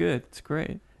that's good. It's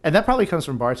great. And that probably comes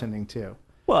from bartending too.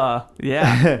 Well,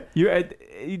 yeah. You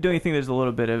don't you think there's a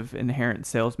little bit of inherent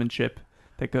salesmanship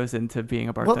that goes into being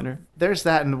a bartender? Well, there's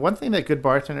that. And one thing that good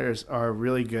bartenders are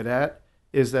really good at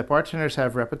is that bartenders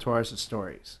have repertoires of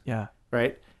stories. Yeah.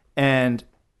 Right? And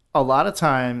a lot of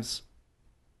times,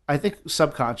 I think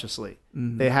subconsciously,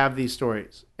 they have these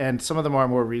stories. And some of them are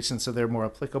more recent, so they're more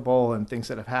applicable and things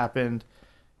that have happened.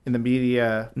 in the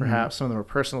media, perhaps some of them are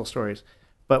personal stories.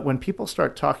 But when people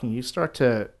start talking, you start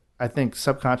to, I think,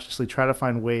 subconsciously try to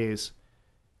find ways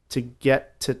to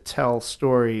get to tell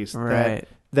stories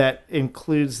that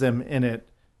includes them in it,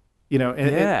 in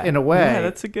a way. Yeah,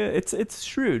 that's a good. It's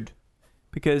shrewd,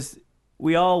 because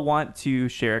we all want to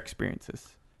share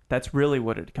experiences. That's really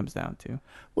what it comes down to.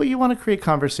 Well, you want to create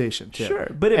conversation too. Sure,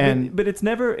 but it's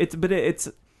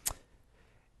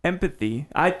empathy.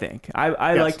 I think I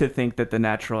Yes. like to think that the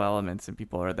natural elements in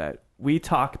people are that we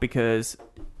talk because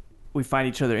we find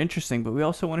each other interesting, but we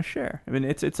also want to share. I mean,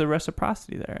 it's a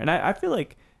reciprocity there, and I feel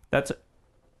like that's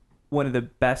one of the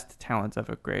best talents of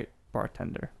a great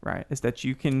bartender, right? Is that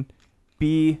you can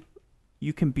be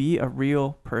a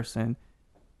real person,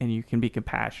 and you can be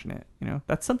compassionate.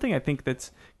 That's something I think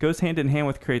goes hand in hand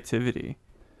with creativity.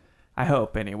 I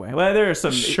hope, anyway. Well, there are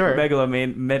some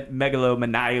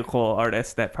megalomaniacal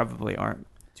artists that probably aren't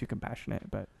too compassionate,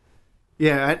 but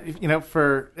yeah,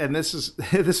 and this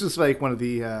is like one of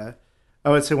the I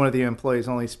would say one of the employees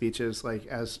only speeches, like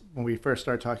as when we first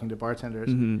start talking to bartenders.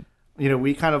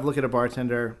 We kind of look at a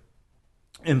bartender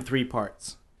in 3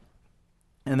 parts,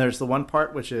 and there's the one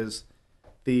part which is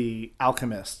the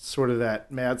alchemist, sort of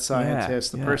that mad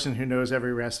scientist, the person who knows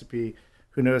every recipe,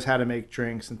 who knows how to make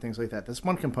drinks and things like that. That's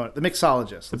one component. The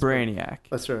mixologist. The brainiac.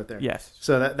 Let's throw it there. Yes.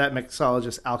 So that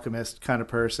mixologist, alchemist kind of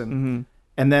person.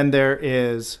 And then there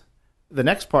is the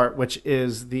next part, which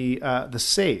is the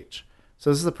sage.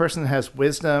 So this is the person that has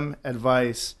wisdom,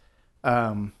 advice.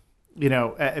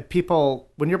 People,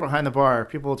 when you're behind the bar,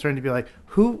 people will turn to be like,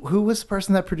 who was the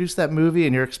person that produced that movie?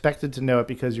 And you're expected to know it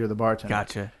because you're the bartender.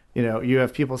 Gotcha. You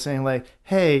have people saying like,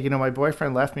 hey, my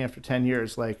boyfriend left me after 10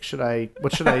 years. Like,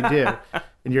 what should I do?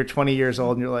 And you're 20 years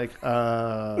old and you're like,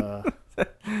 I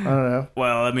don't know.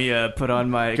 Well, let me put on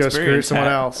my go screw someone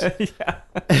else.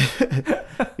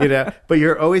 But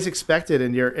you're always expected,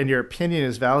 and your opinion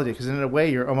is validated, because in a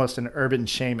way you're almost an urban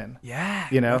shaman. Yeah.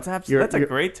 That's a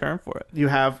great term for it. You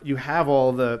have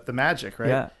all the magic, right?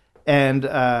 Yeah. And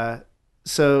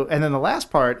and then the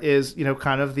last part is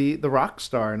kind of the rock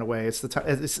star in a way. It's the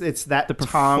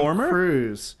Tom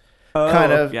Cruise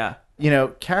kind of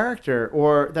character,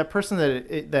 or that person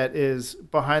that is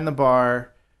behind the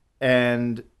bar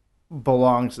and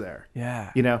belongs there.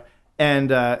 Yeah.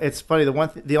 And it's funny,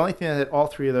 the only thing that all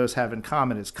 3 of those have in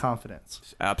common is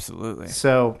confidence. Absolutely.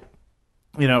 So,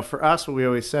 for us, what we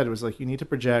always said was like, you need to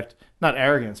project not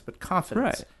arrogance but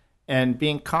confidence. Right. And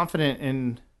being confident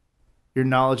in your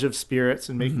knowledge of spirits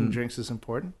and making drinks is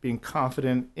important. Being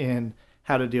confident in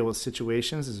how to deal with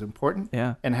situations is important.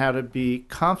 Yeah. And how to be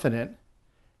confident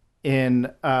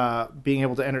in being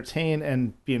able to entertain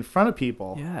and be in front of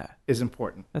people is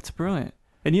important. That's brilliant.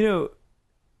 And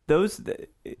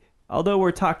although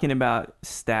we're talking about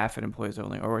staff and employees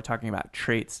only, or we're talking about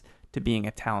traits to being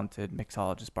a talented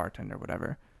mixologist, bartender,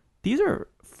 whatever, these are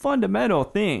fundamental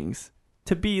things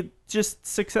to be just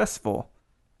successful,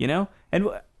 And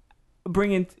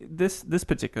bring in this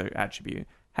particular attribute.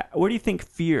 Where do you think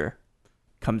fear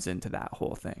comes into that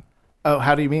whole thing? Oh,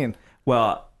 how do you mean?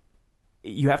 Well,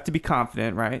 you have to be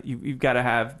confident, right? You've got to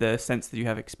have the sense that you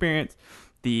have experience,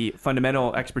 the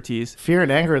fundamental expertise. Fear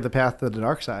and anger are the path to the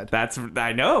dark side.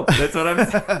 I know. That's what I'm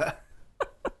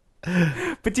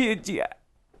saying. But do you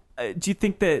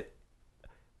think that,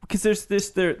 because there's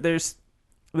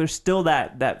still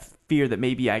that fear that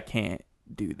maybe I can't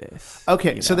do this.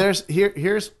 Okay, so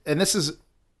here's and this is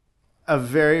a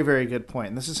very, very good point.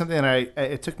 And this is something that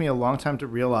it took me a long time to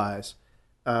realize.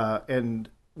 And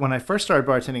when I first started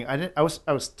bartending, I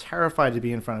was terrified to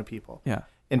be in front of people. Yeah.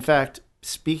 In fact,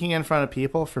 speaking in front of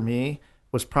people for me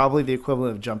was probably the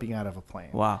equivalent of jumping out of a plane.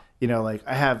 Wow. Like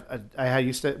I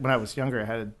used to, when I was younger, I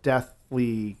had a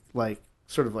deathly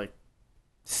sort of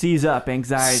seize up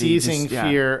anxiety, seizing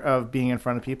fear of being in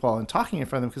front of people and talking in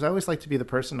front of them, because I always like to be the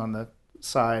person on the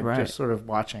side, just sort of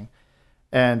watching.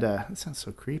 And it sounds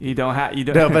so creepy. You don't.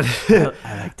 No, but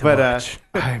I like to watch.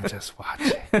 I'm just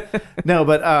watching. No,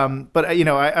 but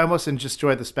I almost just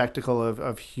enjoy the spectacle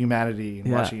of humanity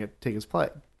and watching it take its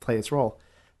play its role.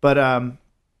 But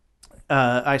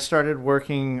I started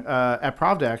working at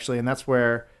Pravda, actually, and that's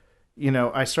where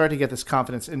I started to get this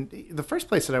confidence. And the first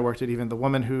place that I worked at, even the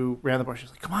woman who ran the bar, she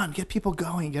was like, "Come on, get people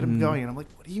going, get them going." And I'm like,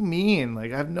 "What do you mean? I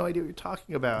have no idea what you're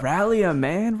talking about." Rally them,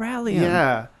 man, rally them.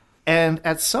 Yeah. And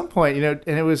at some point, and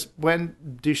it was when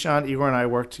Dushan, Igor, and I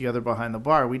worked together behind the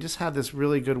bar, we just had this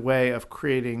really good way of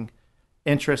creating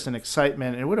interest and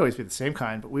excitement. And it would always be the same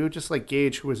kind, but we would just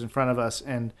gauge who was in front of us,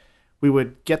 and we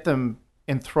would get them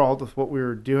enthralled with what we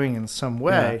were doing in some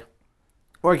way,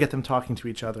 or get them talking to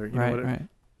each other, right.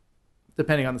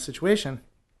 depending on the situation.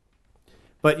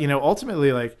 But,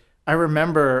 ultimately, I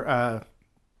remember,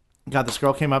 God, this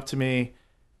girl came up to me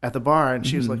at the bar and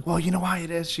she was like, well, you know why it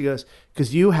is? She goes,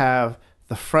 because you have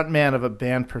the front man of a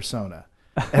band persona.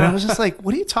 And I was just like,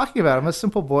 what are you talking about? I'm a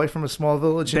simple boy from a small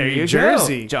village in New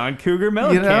Jersey. Go. John Cougar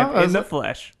Mellencamp in the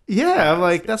flesh. Yeah, I'm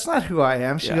like, that's not who I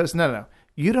am. She goes, no.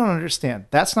 You don't understand.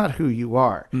 That's not who you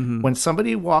are. Mm-hmm. When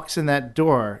somebody walks in that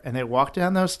door and they walk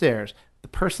down those stairs, the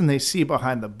person they see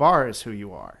behind the bar is who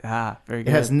you are. Ah, very good.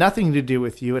 It has nothing to do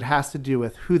with you. It has to do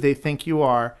with who they think you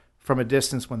are from a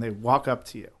distance when they walk up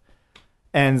to you.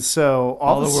 And so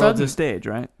all of a sudden, world's a stage,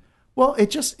 right? Well,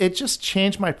 it just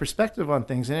changed my perspective on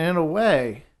things. And in a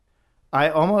way, I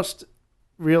almost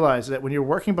realized that when you're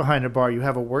working behind a bar, you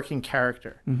have a working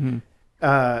character. Mm-hmm.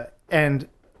 And,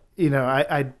 you know,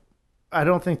 I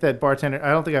don't think that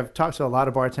I don't think I've talked to a lot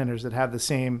of bartenders that have the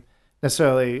same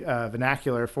necessarily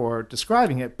vernacular for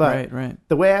describing it. But right.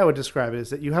 The way I would describe it is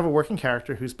that you have a working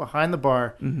character who's behind the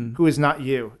bar, mm-hmm. who is not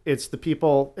you. It's the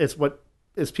people. It's what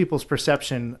is people's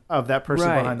perception of that person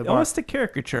behind the bar. Almost a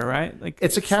caricature, right? Like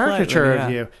it's a caricature of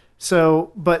you.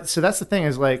 So that's the thing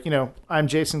is like, you know, I'm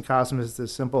Jason Cosmas,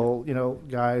 this simple, you know,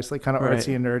 guy who's like kind of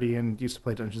artsy and nerdy and used to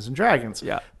play Dungeons and Dragons.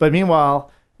 Yeah. But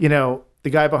meanwhile, you know, the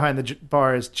guy behind the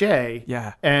bar is Jay.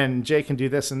 Yeah. And Jay can do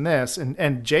this and this.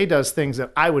 And Jay does things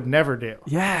that I would never do.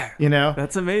 Yeah. You know?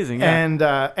 That's amazing.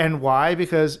 Yeah. And why?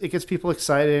 Because it gets people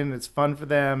excited and it's fun for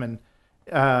them. And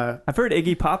I've heard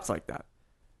Iggy Pop's like that.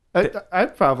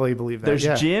 I'd probably believe that.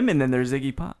 There's Jim and then there's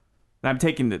Iggy Pop. I'm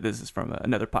taking that this is from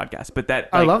another podcast, but that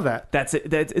I love that.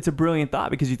 It's a brilliant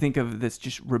thought because you think of this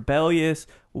just rebellious,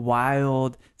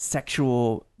 wild,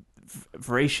 sexual,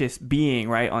 voracious being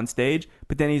right on stage,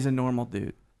 but then he's a normal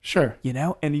dude. Sure, you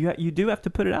know, and you do have to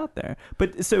put it out there.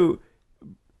 But so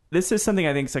this is something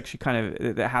I think is actually kind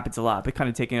of that happens a lot, but kind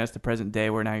of taking us to present day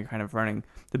where now you're kind of running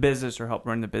the business or help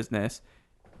run the business.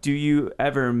 Do you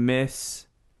ever miss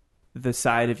the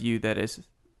side of you that is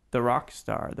the rock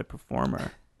star, the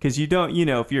performer? Because you don't, you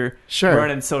know, if you're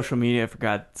running social media, for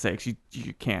God's sakes,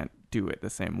 you can't do it the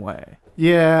same way.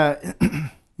 Yeah.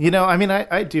 You know, I mean,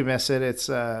 I do miss it. It's,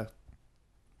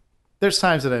 there's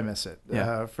times that I miss it,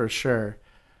 for sure.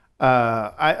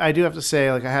 I do have to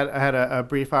say, like, I had a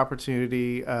brief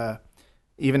opportunity,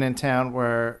 even in town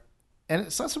where, and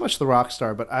it's not so much the rock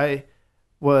star, but I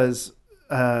was,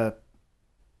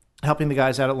 helping the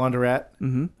guys out at Laundrette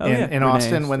in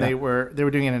Austin when they were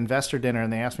doing an investor dinner,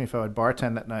 and they asked me if I would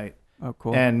bartend that night. Oh,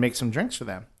 cool. And make some drinks for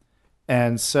them.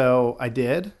 And so I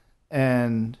did,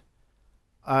 and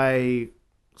I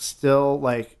still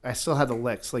had the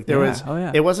licks. Like there was,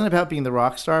 it wasn't about being the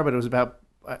rock star, but it was about,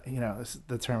 you know, this is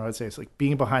the term I would say, it's like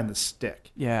being behind the stick.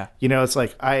 Yeah. You know, it's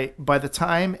like by the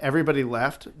time everybody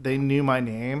left, they knew my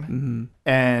name,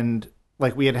 and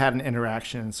like we had an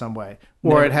interaction in some way,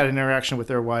 or had an interaction with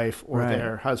their wife or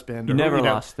their husband. You never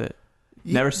lost it.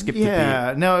 Never skipped a beat.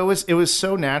 Yeah, no, it was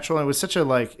so natural. And it was such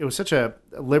a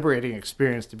liberating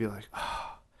experience to be like,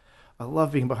 oh, I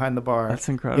love being behind the bar. That's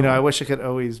incredible. You know, I wish I could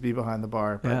always be behind the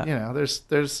bar, but you know,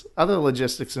 there's other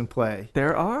logistics in play.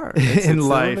 There are in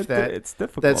life that it's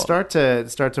difficult, that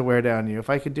start to wear down you.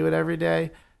 If I could do it every day,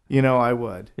 you know, I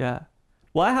would. Yeah.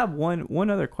 Well, I have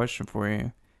one other question for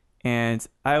you. And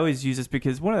I always use this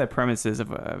because one of the premises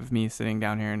of me sitting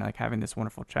down here and like having this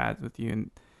wonderful chat with you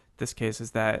in this case is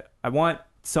that I want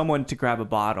someone to grab a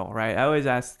bottle, right? I always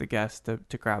ask the guests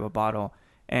to grab a bottle.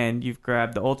 And you've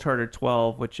grabbed the Old Charter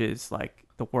 12, which is like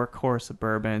the workhorse of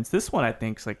bourbons. This one I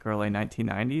think is like early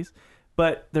 1990s.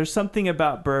 But there's something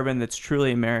about bourbon that's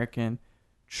truly American,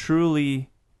 truly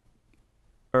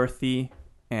earthy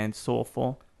and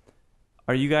soulful.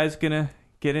 Are you guys going to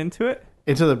get into it?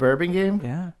 Into the bourbon game?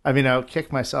 Yeah. I mean, I'll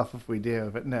kick myself if we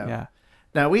do, but no. Yeah.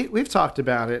 Now, we've talked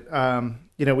about it.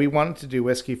 You know, we wanted to do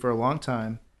whiskey for a long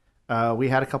time. We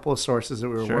had a couple of sources that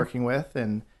we were working with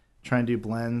and trying to do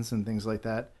blends and things like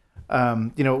that.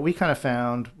 You know, what we kind of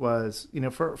found was, you know,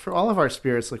 for all of our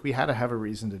spirits, like we had to have a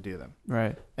reason to do them.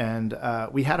 Right. And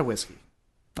we had a whiskey.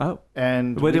 Oh.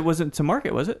 But it wasn't to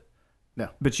market, was it? No.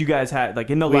 But you guys had, like,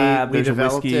 in the lab, there's a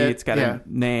whiskey, it's got a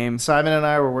name. Simon and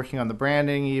I were working on the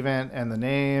branding even and the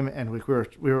name, and we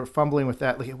were fumbling with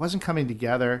that. Like, it wasn't coming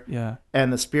together. Yeah.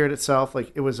 And the spirit itself,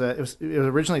 like, it was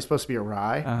originally supposed to be a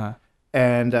rye. Uh-huh.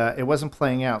 And it wasn't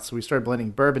playing out, so we started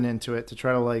blending bourbon into it to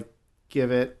try to, like,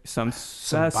 give it some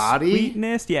body.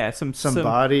 Sweetness. Yeah, some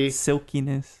body.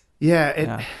 Silkiness.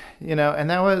 Yeah, you know, and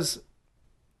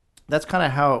that's kind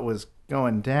of how it was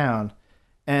going down.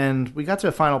 And we got to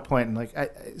a final point, and like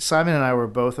Simon and I were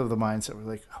both of the mindset we're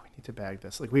like, oh, we need to bag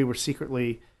this. Like we were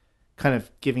secretly kind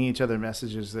of giving each other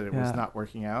messages that it was not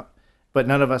working out, but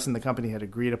none of us in the company had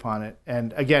agreed upon it.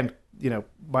 And again, you know,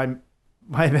 my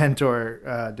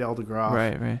mentor Del DeGroff,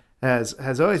 right,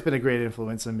 has always been a great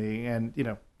influence on me, and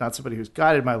not somebody who's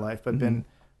guided my life, but been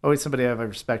always somebody I've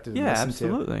respected and listened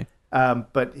absolutely. to.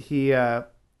 But he,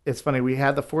 it's funny. We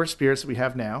had the 4 spirits that we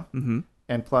have now,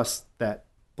 and plus that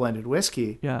blended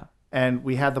whiskey. Yeah. And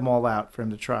we had them all out for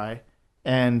him to try.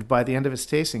 And by the end of his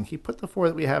tasting, he put the 4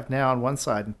 that we have now on one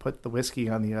side and put the whiskey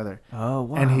on the other. Oh,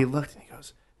 wow. And he looked and he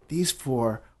goes, "These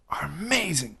 4 are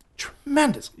amazing,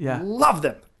 tremendous. Yeah. Love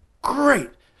them.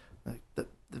 Great. The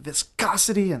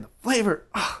viscosity and the flavor.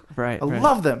 Oh, I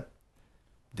love them.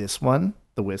 This one,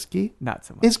 the whiskey, not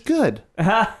so much. Is good."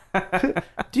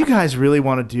 Do you guys really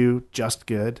want to do just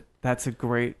good? That's a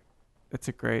great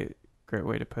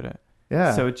way to put it.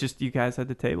 Yeah. So just you guys had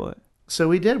to table it. So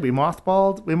we did. We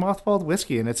mothballed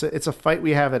whiskey, and it's a fight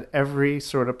we have at every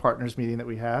sort of partners meeting that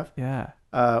we have. Yeah.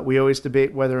 We always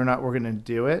debate whether or not we're going to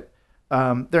do it.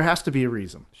 There has to be a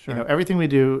reason. Sure. Everything we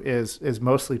do is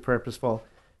mostly purposeful.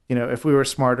 If we were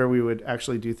smarter, we would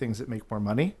actually do things that make more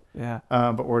money. Yeah.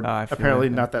 But we're apparently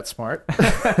not that smart.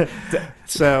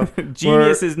 So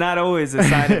genius is not always a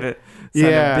sign of it.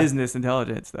 Of business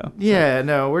intelligence, though. Yeah,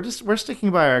 no, we're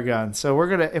sticking by our guns. So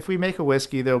if we make a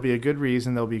whiskey, there'll be a good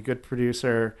reason, there'll be a good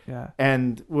producer,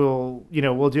 and we'll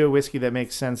do a whiskey that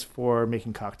makes sense for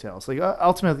making cocktails. Like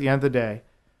ultimately, at the end of the day,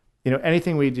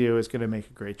 anything we do is going to make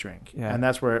a great drink, and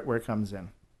that's where it comes in.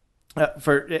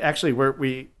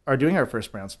 We are doing our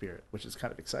first brown spirit, which is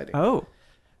kind of exciting. Oh.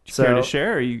 Care to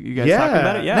share? Are you guys talking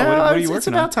about it? Yeah. No, what are you working it's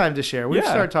about time to share. We've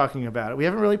started talking about it. We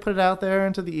haven't really put it out there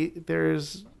into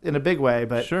there's in a big way,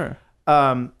 but sure.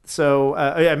 So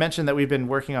I mentioned that we've been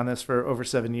working on this for over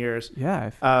 7 years.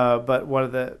 Yeah. But one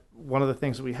of the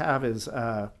things that we have is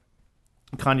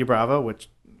Caña Brava, which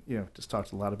just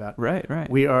talked a lot about. Right.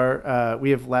 We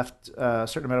have left a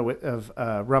certain amount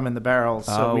of rum in the barrels,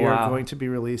 so we are going to be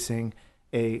releasing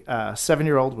a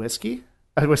 7-year-old whiskey.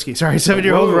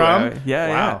 7-year-old rum.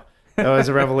 Wow. That was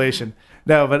a revelation.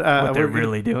 No, but what they're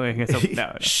really doing is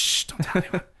shh, don't tell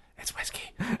anyone. It's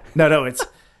whiskey. No,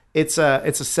 it's a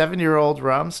 7-year-old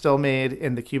rum still made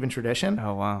in the Cuban tradition.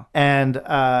 Oh wow. And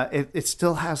it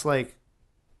still has much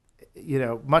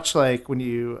like when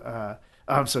you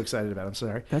I'm so excited about it. I'm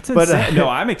sorry. That's insane. No,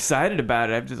 I'm excited about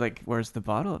it. I'm just like, where's the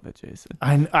bottle of it, Jason?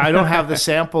 I don't have the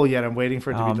sample yet. I'm waiting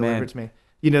for it to be delivered to me.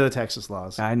 The Texas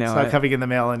laws. I know. It's not coming in the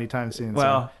mail anytime soon.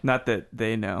 Well, not that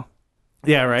they know.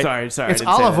 Yeah, right. Sorry. It's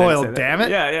olive oil, damn it.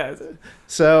 Yeah.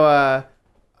 So,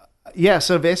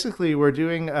 so basically we're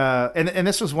doing, and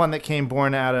this was one that came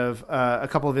born out of a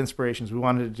couple of inspirations. We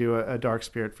wanted to do a dark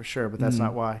spirit for sure, but that's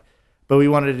not why. But we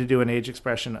wanted to do an age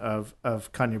expression of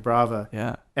Caña Brava.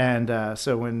 Yeah. And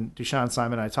so when Dushan,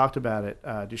 Simon, and I talked about it,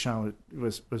 Dushan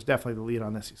was definitely the lead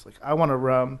on this. He's like, I want a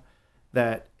rum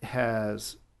that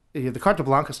has... the Carta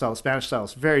Blanca style, the Spanish style,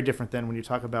 is very different than when you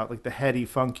talk about like the heady,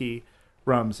 funky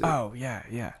rums. Oh,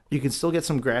 yeah. You can still get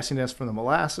some grassiness from the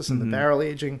molasses and the barrel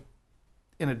aging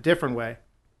in a different way.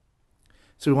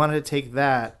 So we wanted to take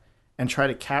that and try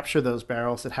to capture those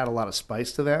barrels that had a lot of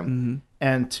spice to them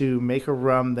and to make a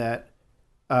rum that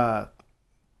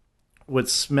would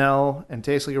smell and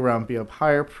taste like a rum, be of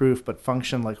higher proof, but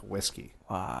function like whiskey.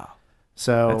 Wow.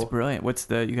 So that's brilliant. What's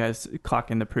you guys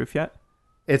clocking the proof yet?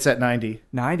 It's at 90.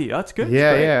 90. That's good.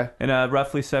 Yeah. And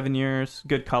roughly 7 years,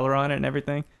 good color on it and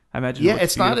everything. I imagine. Yeah,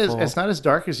 it's not as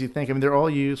dark as you think. I mean, they're all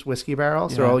used whiskey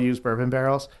barrels. Yeah. They're all used bourbon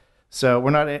barrels. So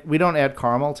we don't add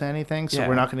caramel to anything. So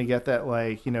we're not going to get that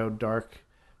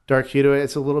dark hue to it.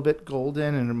 It's a little bit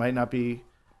golden, and it might not be.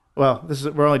 Well,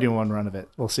 we're only doing one run of it.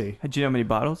 We'll see. Do you know how many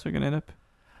bottles are going to end up?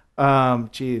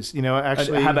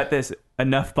 Actually, how about this?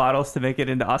 Enough bottles to make it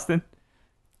into Austin?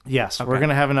 Yes, okay. We're going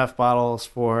to have enough bottles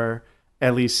for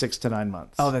at least 6 to 9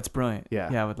 months. Oh, that's brilliant.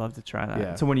 Yeah, I would love to try that.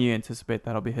 Yeah. So when do you anticipate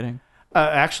that'll be hitting?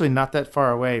 Actually, not that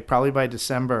far away. Probably by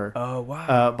December. Oh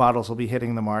wow! Bottles will be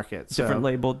hitting the market. Different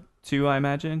labeled too, I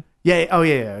imagine. Yeah. Oh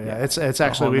yeah. It's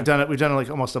actually we've done it like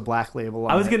almost a black label.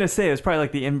 I was gonna say it was probably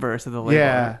like the inverse of the label.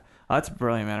 Yeah. Oh, that's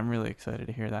brilliant, man. I'm really excited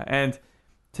to hear that. And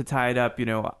to tie it up,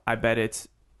 I bet it's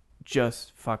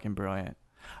just fucking brilliant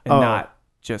and not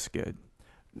just good.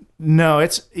 No,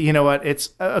 it's it's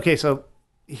okay. So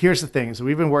here's the thing: so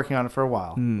we've been working on it for a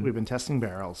while. We've been testing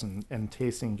barrels and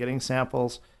tasting, getting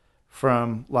samples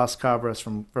from Las Cabras,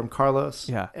 from Carlos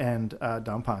and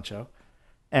Don Pancho,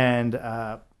 and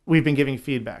we've been giving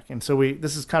feedback. And so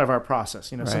this is kind of our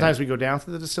process. Right. Sometimes we go down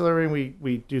to the distillery and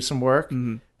we do some work,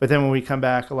 but then when we come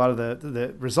back, a lot of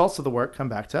the results of the work come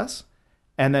back to us,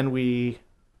 and then we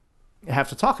have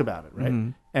to talk about it,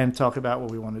 right? And talk about what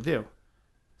we want to do.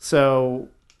 So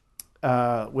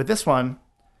with this one,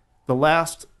 the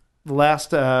last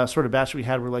sort of batch we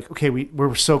had, we're like, okay,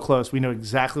 we're so close. We know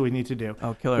exactly what we need to do.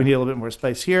 Oh, killer. We need a little bit more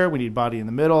space here. We need body in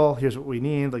the middle. Here's what we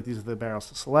need. Like, these are the barrels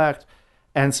to select.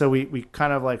 And so we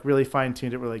kind of like really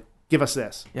fine-tuned it. We're like, give us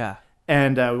this. Yeah.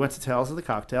 And we went to Tales of the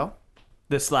Cocktail.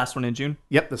 This last one in June?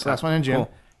 Yep, this last one in June.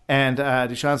 Cool. And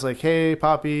Deshaun's like, hey,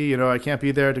 Poppy, I can't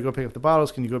be there to go pick up the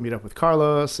bottles. Can you go meet up with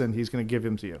Carlos? And he's going to give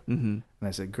them to you. Mm-hmm. And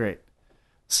I said, great.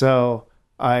 So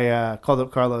I called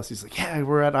up Carlos. He's like, yeah,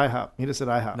 we're at IHOP. Meet us at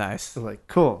IHOP. Nice. I was like,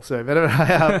 cool. So I met him at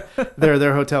IHOP.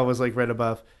 Their hotel was like right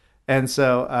above. And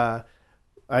so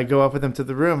I go up with him to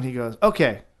the room, and he goes,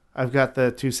 okay, I've got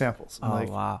the 2 samples. I'm like,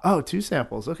 wow. Oh, 2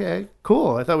 samples. Okay,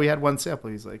 cool. I thought we had 1 sample.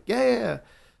 He's like, yeah.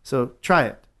 So try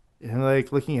it. And I'm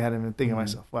like looking at him and thinking to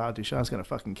myself, wow, Deshaun's going to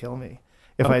fucking kill me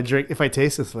if I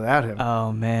taste this without him.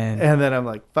 Oh, man. And then I'm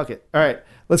like, fuck it. All right,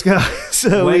 let's go.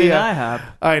 So when did IHOP?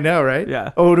 I know, right?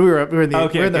 Yeah. Oh, we were in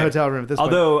the hotel room at this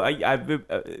point. Although I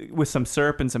with some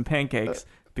syrup and some pancakes,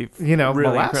 really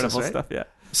molasses, incredible right? stuff. Yeah.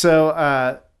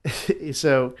 So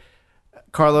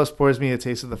Carlos pours me a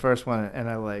taste of the first one, and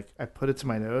I put it to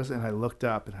my nose, and I looked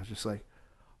up, and I was just like,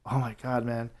 oh my God,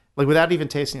 man. Like, without even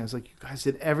tasting it, I was like, you guys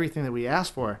did everything that we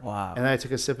asked for. Wow. And then I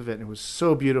took a sip of it, and it was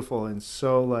so beautiful and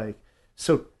so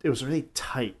it was really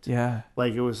tight. Yeah.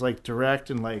 Like, it was like direct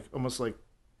and like almost like,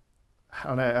 I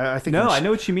don't know. I think. No, I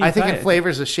know what you mean. I think in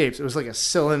flavors of shapes, it was like a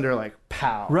cylinder, like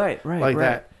pow. Right. Like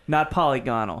that. Not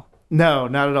polygonal. No,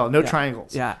 not at all. No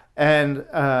triangles. Yeah. And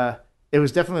it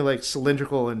was definitely like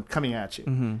cylindrical and coming at you.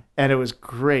 Mm-hmm. And it was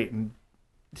great and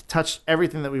touched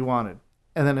everything that we wanted.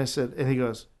 And then I said, and he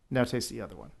goes, now taste the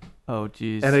other one. Oh,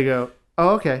 geez. And I go,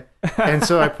 oh, okay. And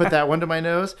so I put that one to my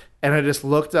nose, and I just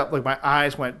looked up, like my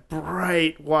eyes went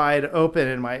bright wide open,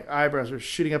 and my eyebrows were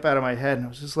shooting up out of my head, and I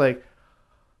was just like,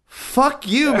 fuck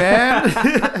you, man.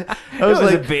 I was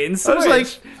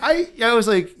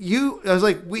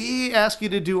like, we ask you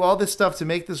to do all this stuff to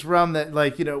make this rum that,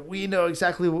 like, we know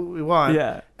exactly what we want.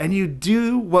 Yeah. And you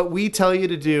do what we tell you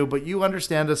to do, but you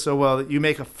understand us so well that you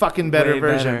make a fucking better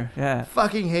version. Yeah.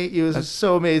 Fucking hate you. It was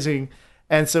so amazing.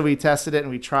 And so we tested it and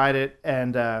we tried it,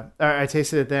 and I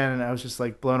tasted it then, and I was just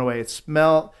like blown away.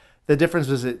 The difference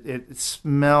was it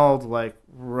smelled like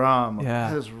rum. Yeah. It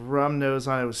had this rum nose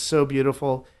on it. It was so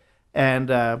beautiful. And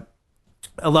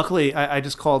luckily, I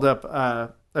just called up.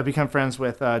 I've become friends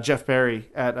with Jeff Berry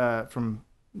from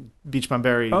Beach Bum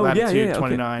Berry, Latitude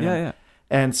 29. Okay. Yeah.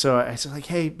 And so I said, like,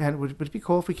 hey, man, would it be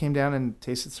cool if we came down and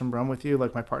tasted some rum with you?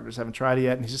 Like, my partners haven't tried it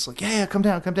yet. And he's just like, yeah, come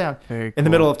down. Very cool. In the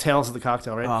middle of Tales of the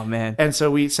Cocktail, right? Oh, man. And so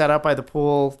we sat out by the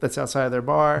pool that's outside of their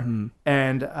bar,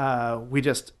 and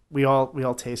we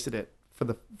all tasted it for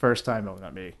the first time. No,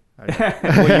 not me.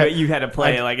 Well, you had to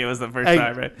play it like it was the first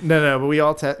time, right? No, but we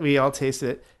all tasted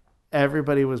it.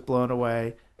 Everybody was blown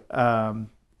away.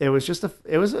 It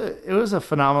was a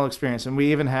phenomenal experience, and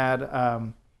we even had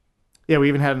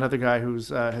another guy who's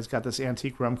has got this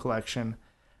antique rum collection.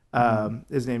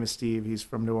 His name is Steve. He's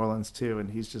from New Orleans too, and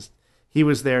he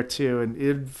was there too,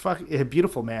 and a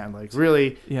beautiful man, like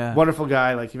really wonderful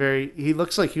guy. Like he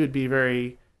looks like he would be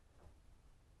very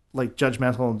like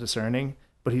judgmental and discerning.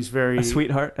 But he's very a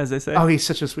sweetheart, as they say. Oh, he's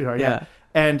such a sweetheart. Yeah.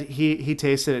 And he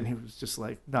tasted it, and he was just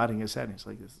like nodding his head, and he's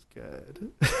like, "This is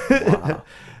good." Wow.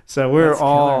 So we're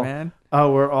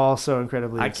all so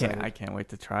incredibly excited. I can't wait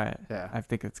to try it. Yeah. I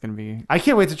think it's gonna be. I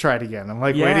can't wait to try it again. I'm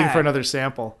like waiting for another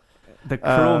sample. The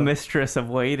cruel mistress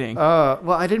of waiting.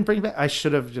 Well, I didn't bring it back. I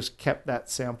should have just kept that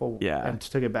sample. And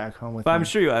took it back home with me. But I'm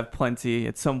sure you'll have plenty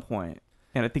at some point.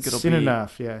 And I think it'll soon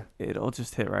enough, yeah. It'll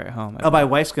just hit right home. My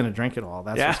wife's gonna drink it all.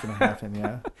 That's what's gonna happen.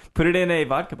 Yeah. Put it in a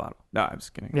vodka bottle. No, I'm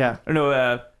just kidding. Yeah. Or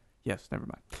no. Yes. Never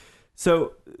mind.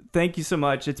 So thank you so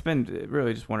much. It's been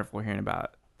really just wonderful hearing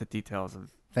about the details of.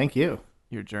 Thank you.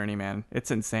 Your journey, man.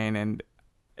 It's insane, and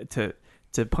to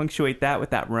punctuate that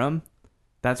with that rum,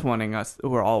 that's wanting us.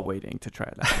 We're all waiting to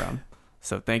try that rum.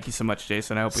 So thank you so much,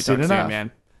 Jason. I hope we talk soon,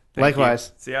 man.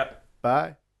 Likewise. You. See ya.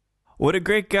 Bye. What a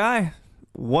great guy.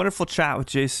 Wonderful chat with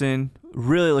Jason.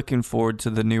 Really looking forward to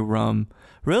the new rum.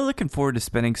 Really looking forward to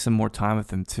spending some more time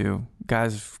with him too.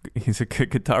 Guys, he's a good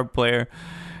guitar player.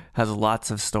 Has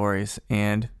lots of stories.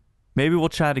 And maybe we'll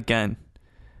chat again.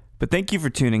 But thank you for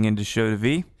tuning in to Show to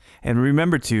V. And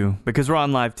remember to, because we're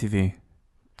on live TV,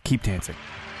 keep dancing.